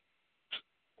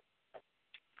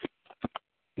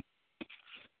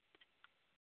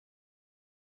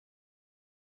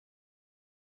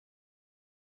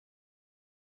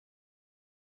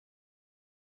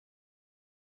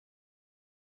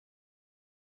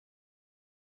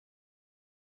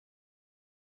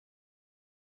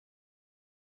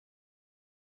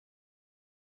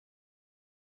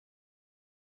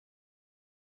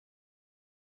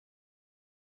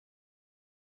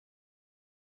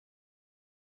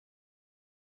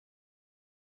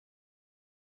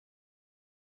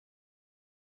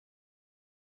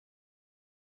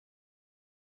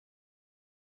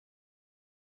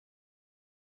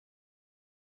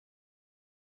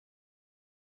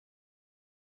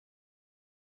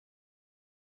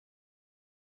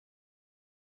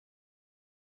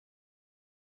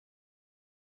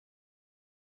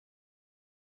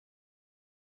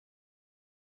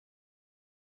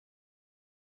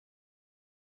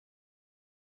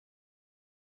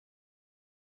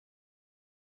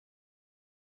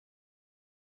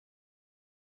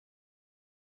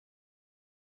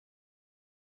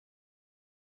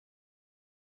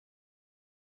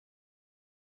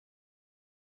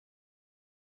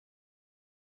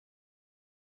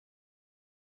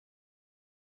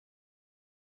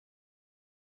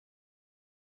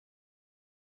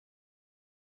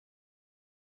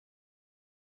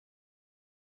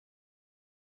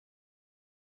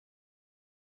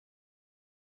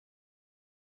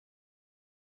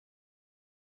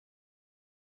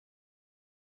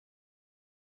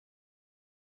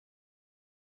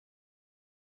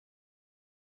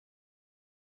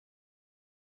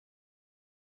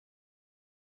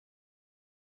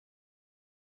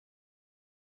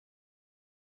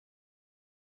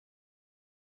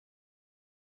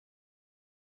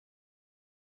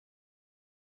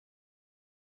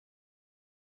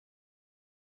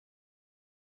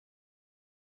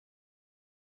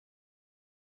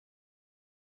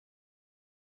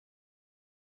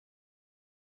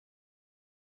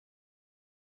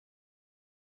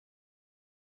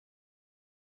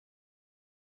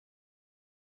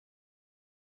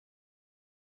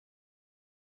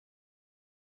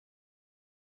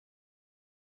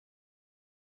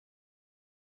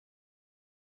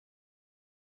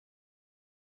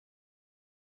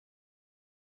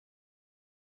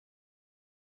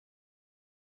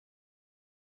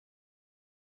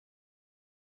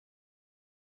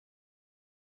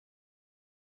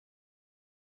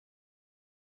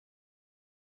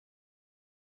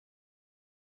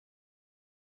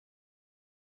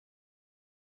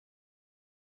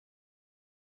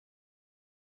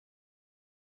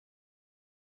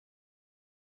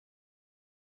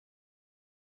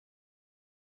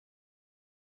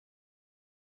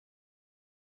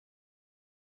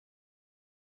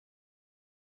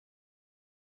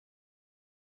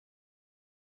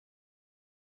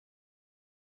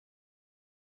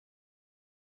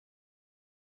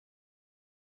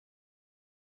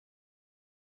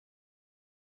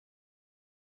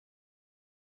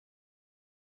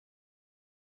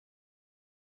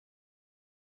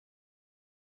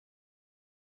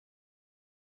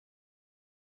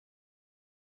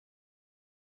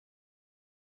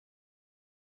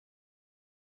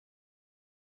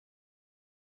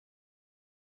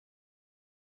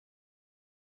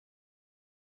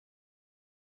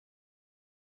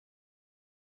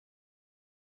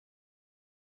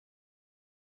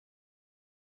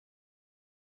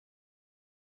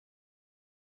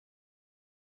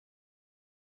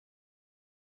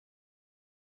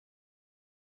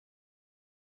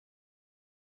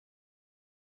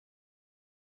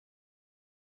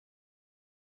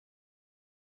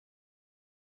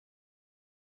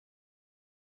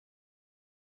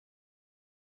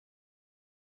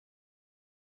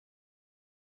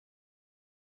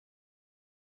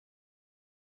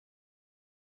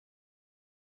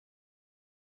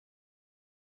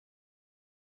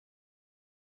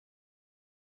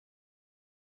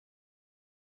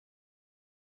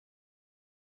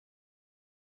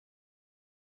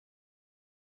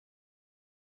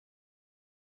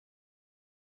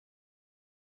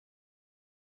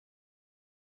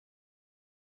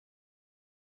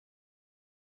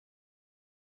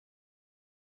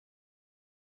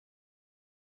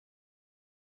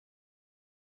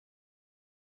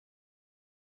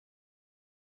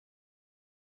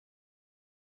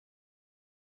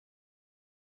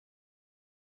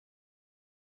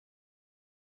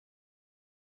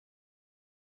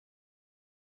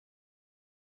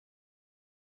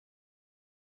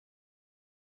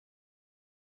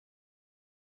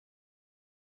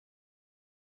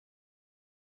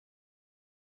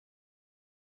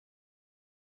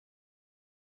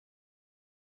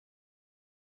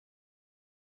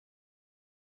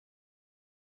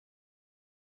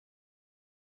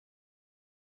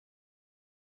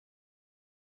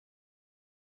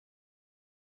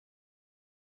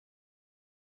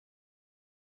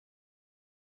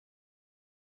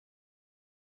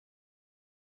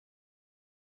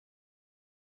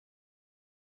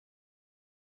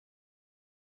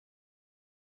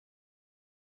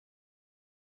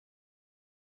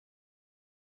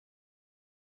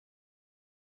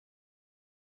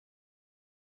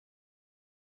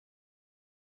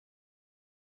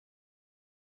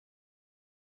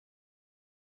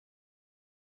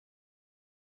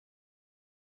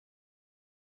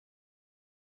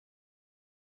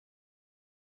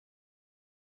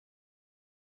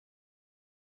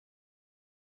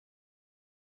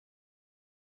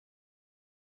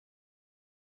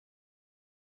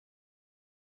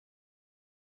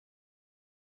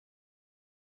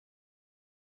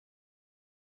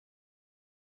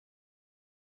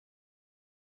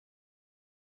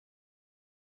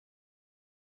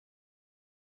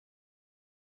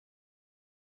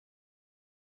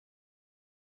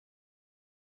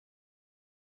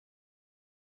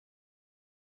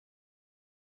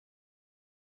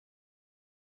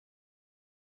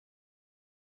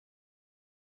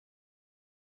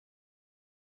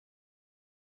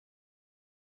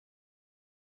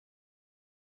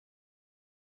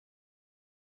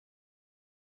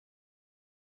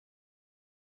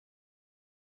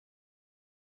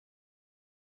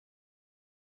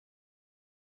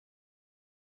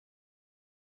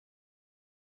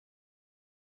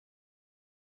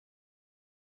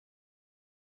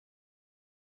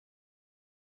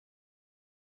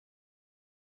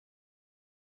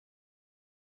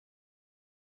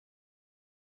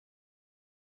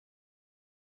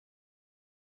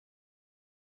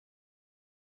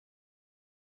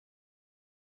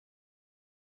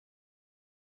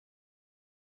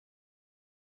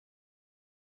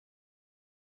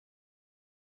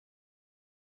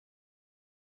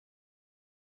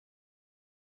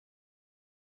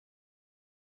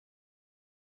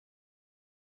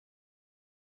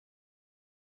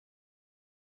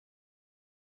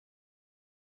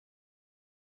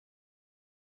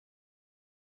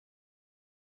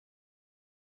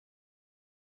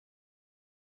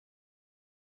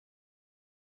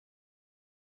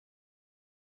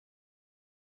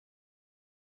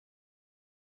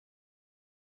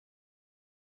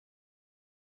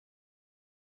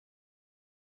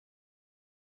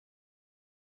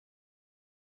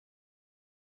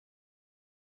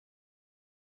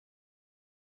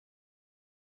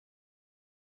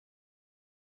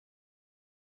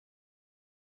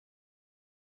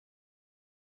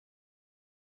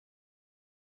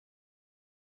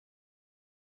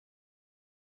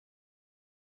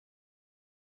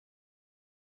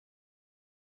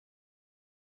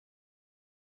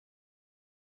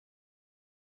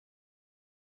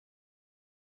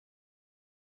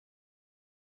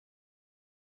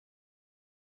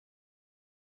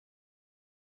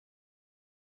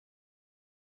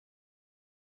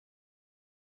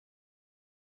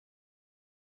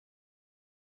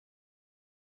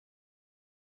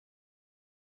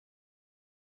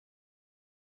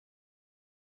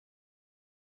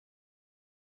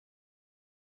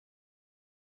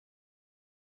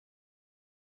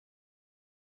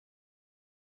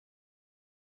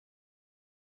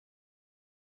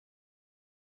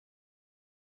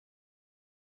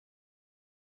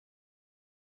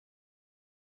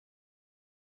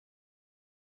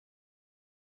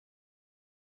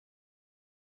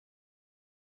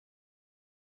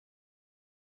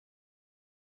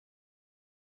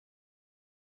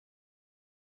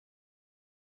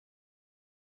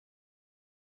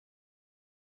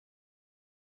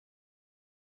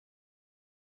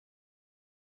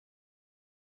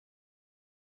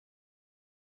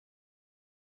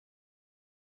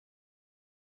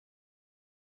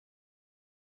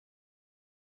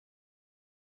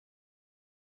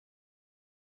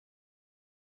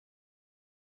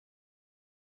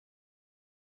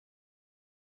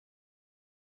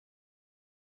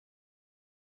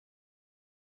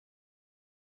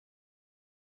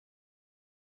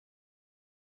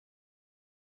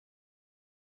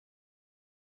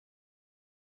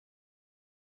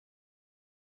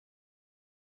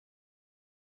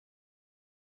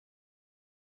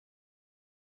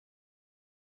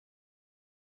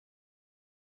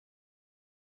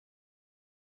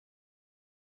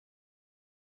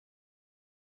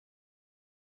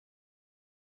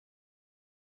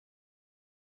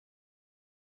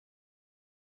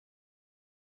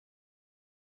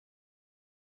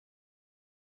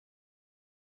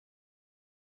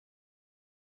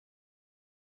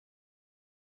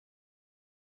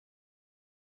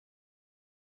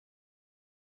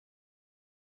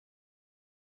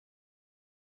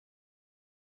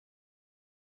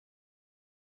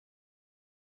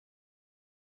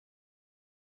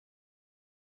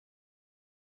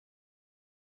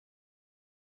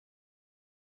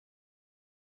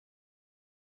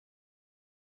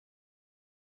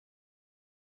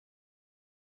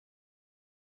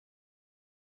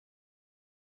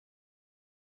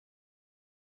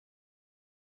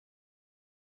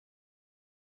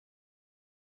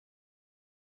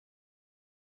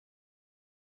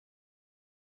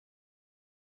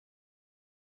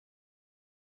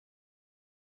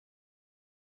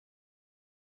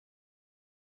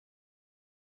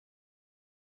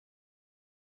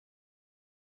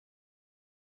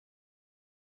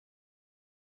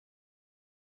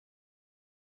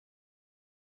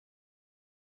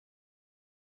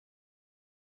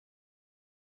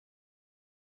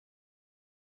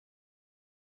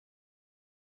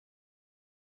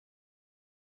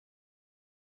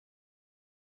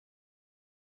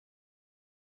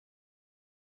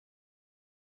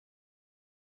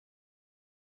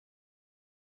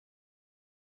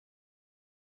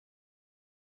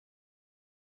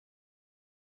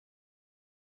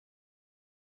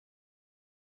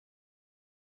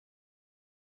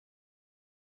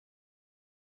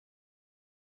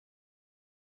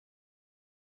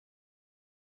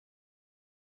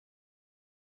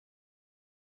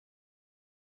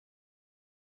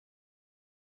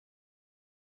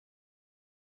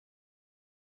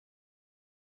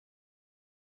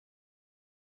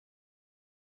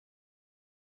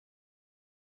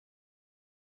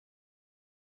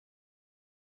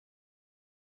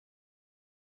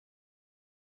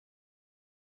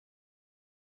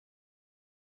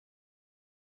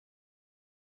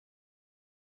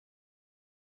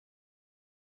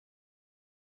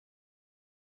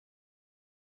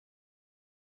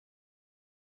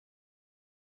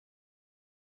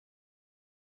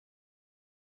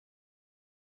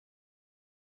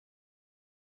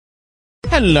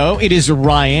 Hello, it is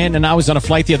Ryan, and I was on a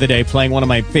flight the other day playing one of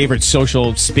my favorite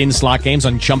social spin slot games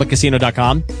on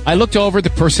ChumbaCasino.com. I looked over at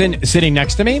the person sitting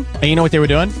next to me, and you know what they were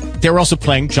doing? They were also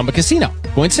playing Chumba Casino.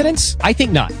 Coincidence? I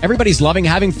think not. Everybody's loving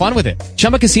having fun with it.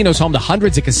 Chumba Casino is home to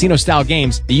hundreds of casino-style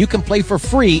games that you can play for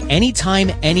free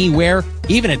anytime, anywhere,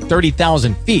 even at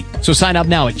 30,000 feet. So sign up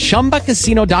now at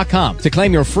ChumbaCasino.com to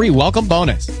claim your free welcome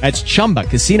bonus. That's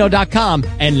ChumbaCasino.com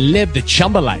and live the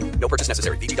Chumba life. No purchase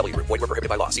necessary. VGW. Void where prohibited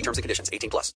by law. See terms and conditions. 18+.